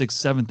 5th,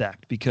 6th, 7th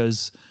act,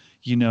 because,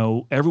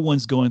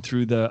 everyone's going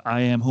through the I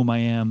am whom I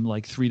am,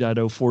 like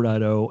 3.0,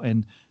 4.0,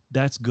 and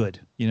that's good.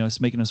 It's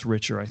making us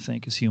richer, I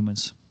think, as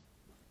humans.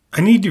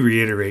 I need to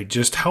reiterate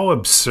just how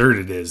absurd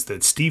it is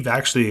that Steve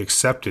actually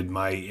accepted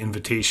my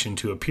invitation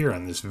to appear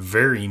on this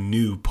very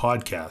new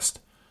podcast.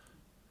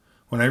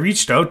 When I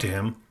reached out to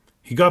him,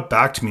 he got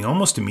back to me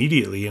almost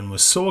immediately and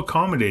was so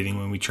accommodating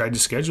when we tried to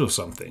schedule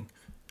something.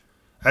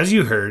 As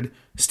you heard,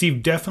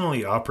 Steve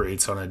definitely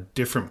operates on a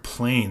different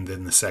plane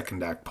than the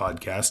Second Act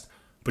podcast,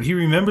 but he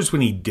remembers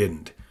when he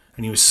didn't,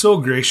 and he was so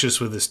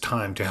gracious with his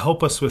time to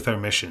help us with our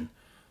mission.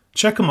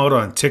 Check him out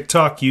on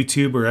TikTok,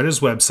 YouTube, or at his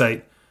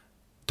website,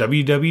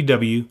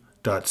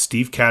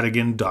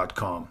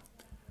 www.stevecadigan.com.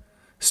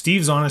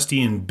 Steve's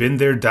honesty and been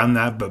there, done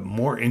that, but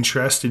more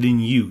interested in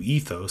you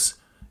ethos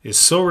is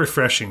so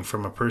refreshing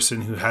from a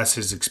person who has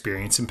his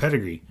experience and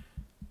pedigree.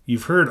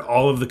 You've heard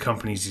all of the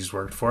companies he's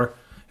worked for.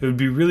 It would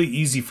be really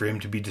easy for him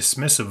to be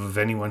dismissive of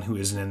anyone who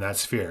isn't in that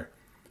sphere.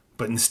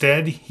 But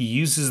instead, he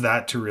uses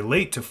that to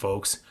relate to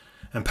folks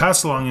and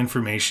pass along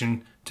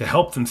information to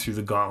help them through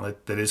the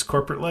gauntlet that is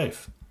corporate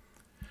life.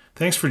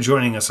 Thanks for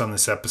joining us on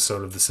this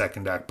episode of the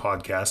Second Act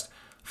Podcast.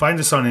 Find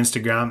us on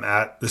Instagram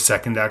at the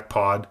Second Act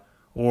Pod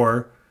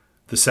or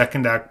the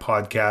Second Act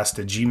Podcast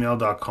at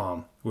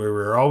gmail.com, where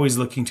we're always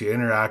looking to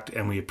interact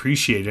and we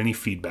appreciate any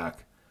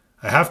feedback.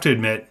 I have to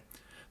admit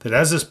that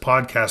as this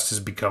podcast has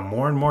become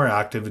more and more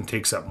active and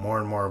takes up more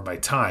and more of my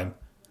time,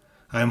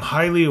 I am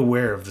highly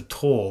aware of the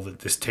toll that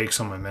this takes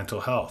on my mental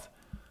health.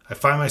 I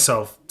find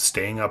myself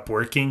staying up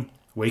working,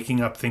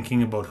 waking up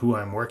thinking about who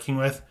I'm working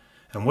with,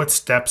 and what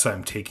steps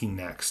I'm taking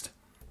next.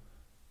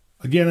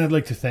 Again, I'd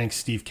like to thank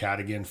Steve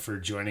Cadigan for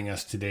joining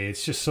us today.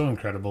 It's just so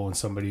incredible when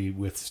somebody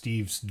with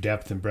Steve's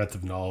depth and breadth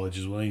of knowledge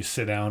is willing to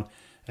sit down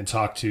and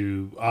talk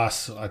to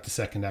us at the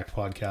Second Act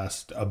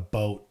Podcast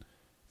about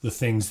the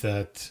things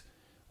that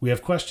we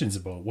have questions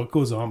about what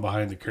goes on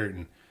behind the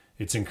curtain.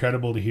 It's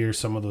incredible to hear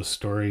some of those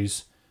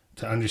stories,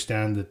 to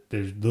understand that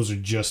those are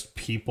just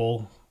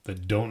people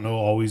that don't know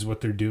always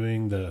what they're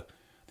doing. The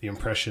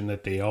impression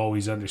that they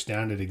always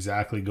understand it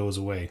exactly goes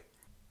away.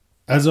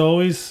 As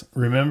always,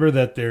 remember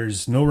that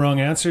there's no wrong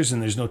answers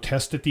and there's no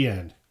test at the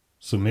end.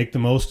 So make the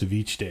most of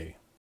each day.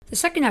 The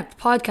Second Act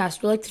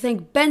podcast would like to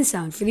thank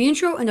Bensound for the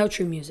intro and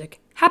outro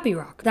music. Happy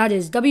Rock. That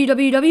is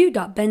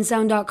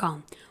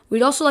www.bensound.com.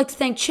 We'd also like to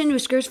thank Chin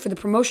Whiskers for the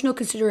promotional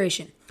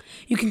consideration.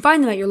 You can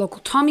find them at your local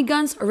Tommy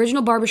Guns,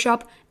 Original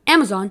Barbershop,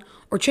 Amazon,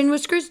 or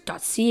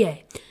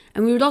chinwhiskers.ca.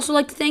 And we would also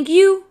like to thank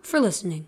you for listening.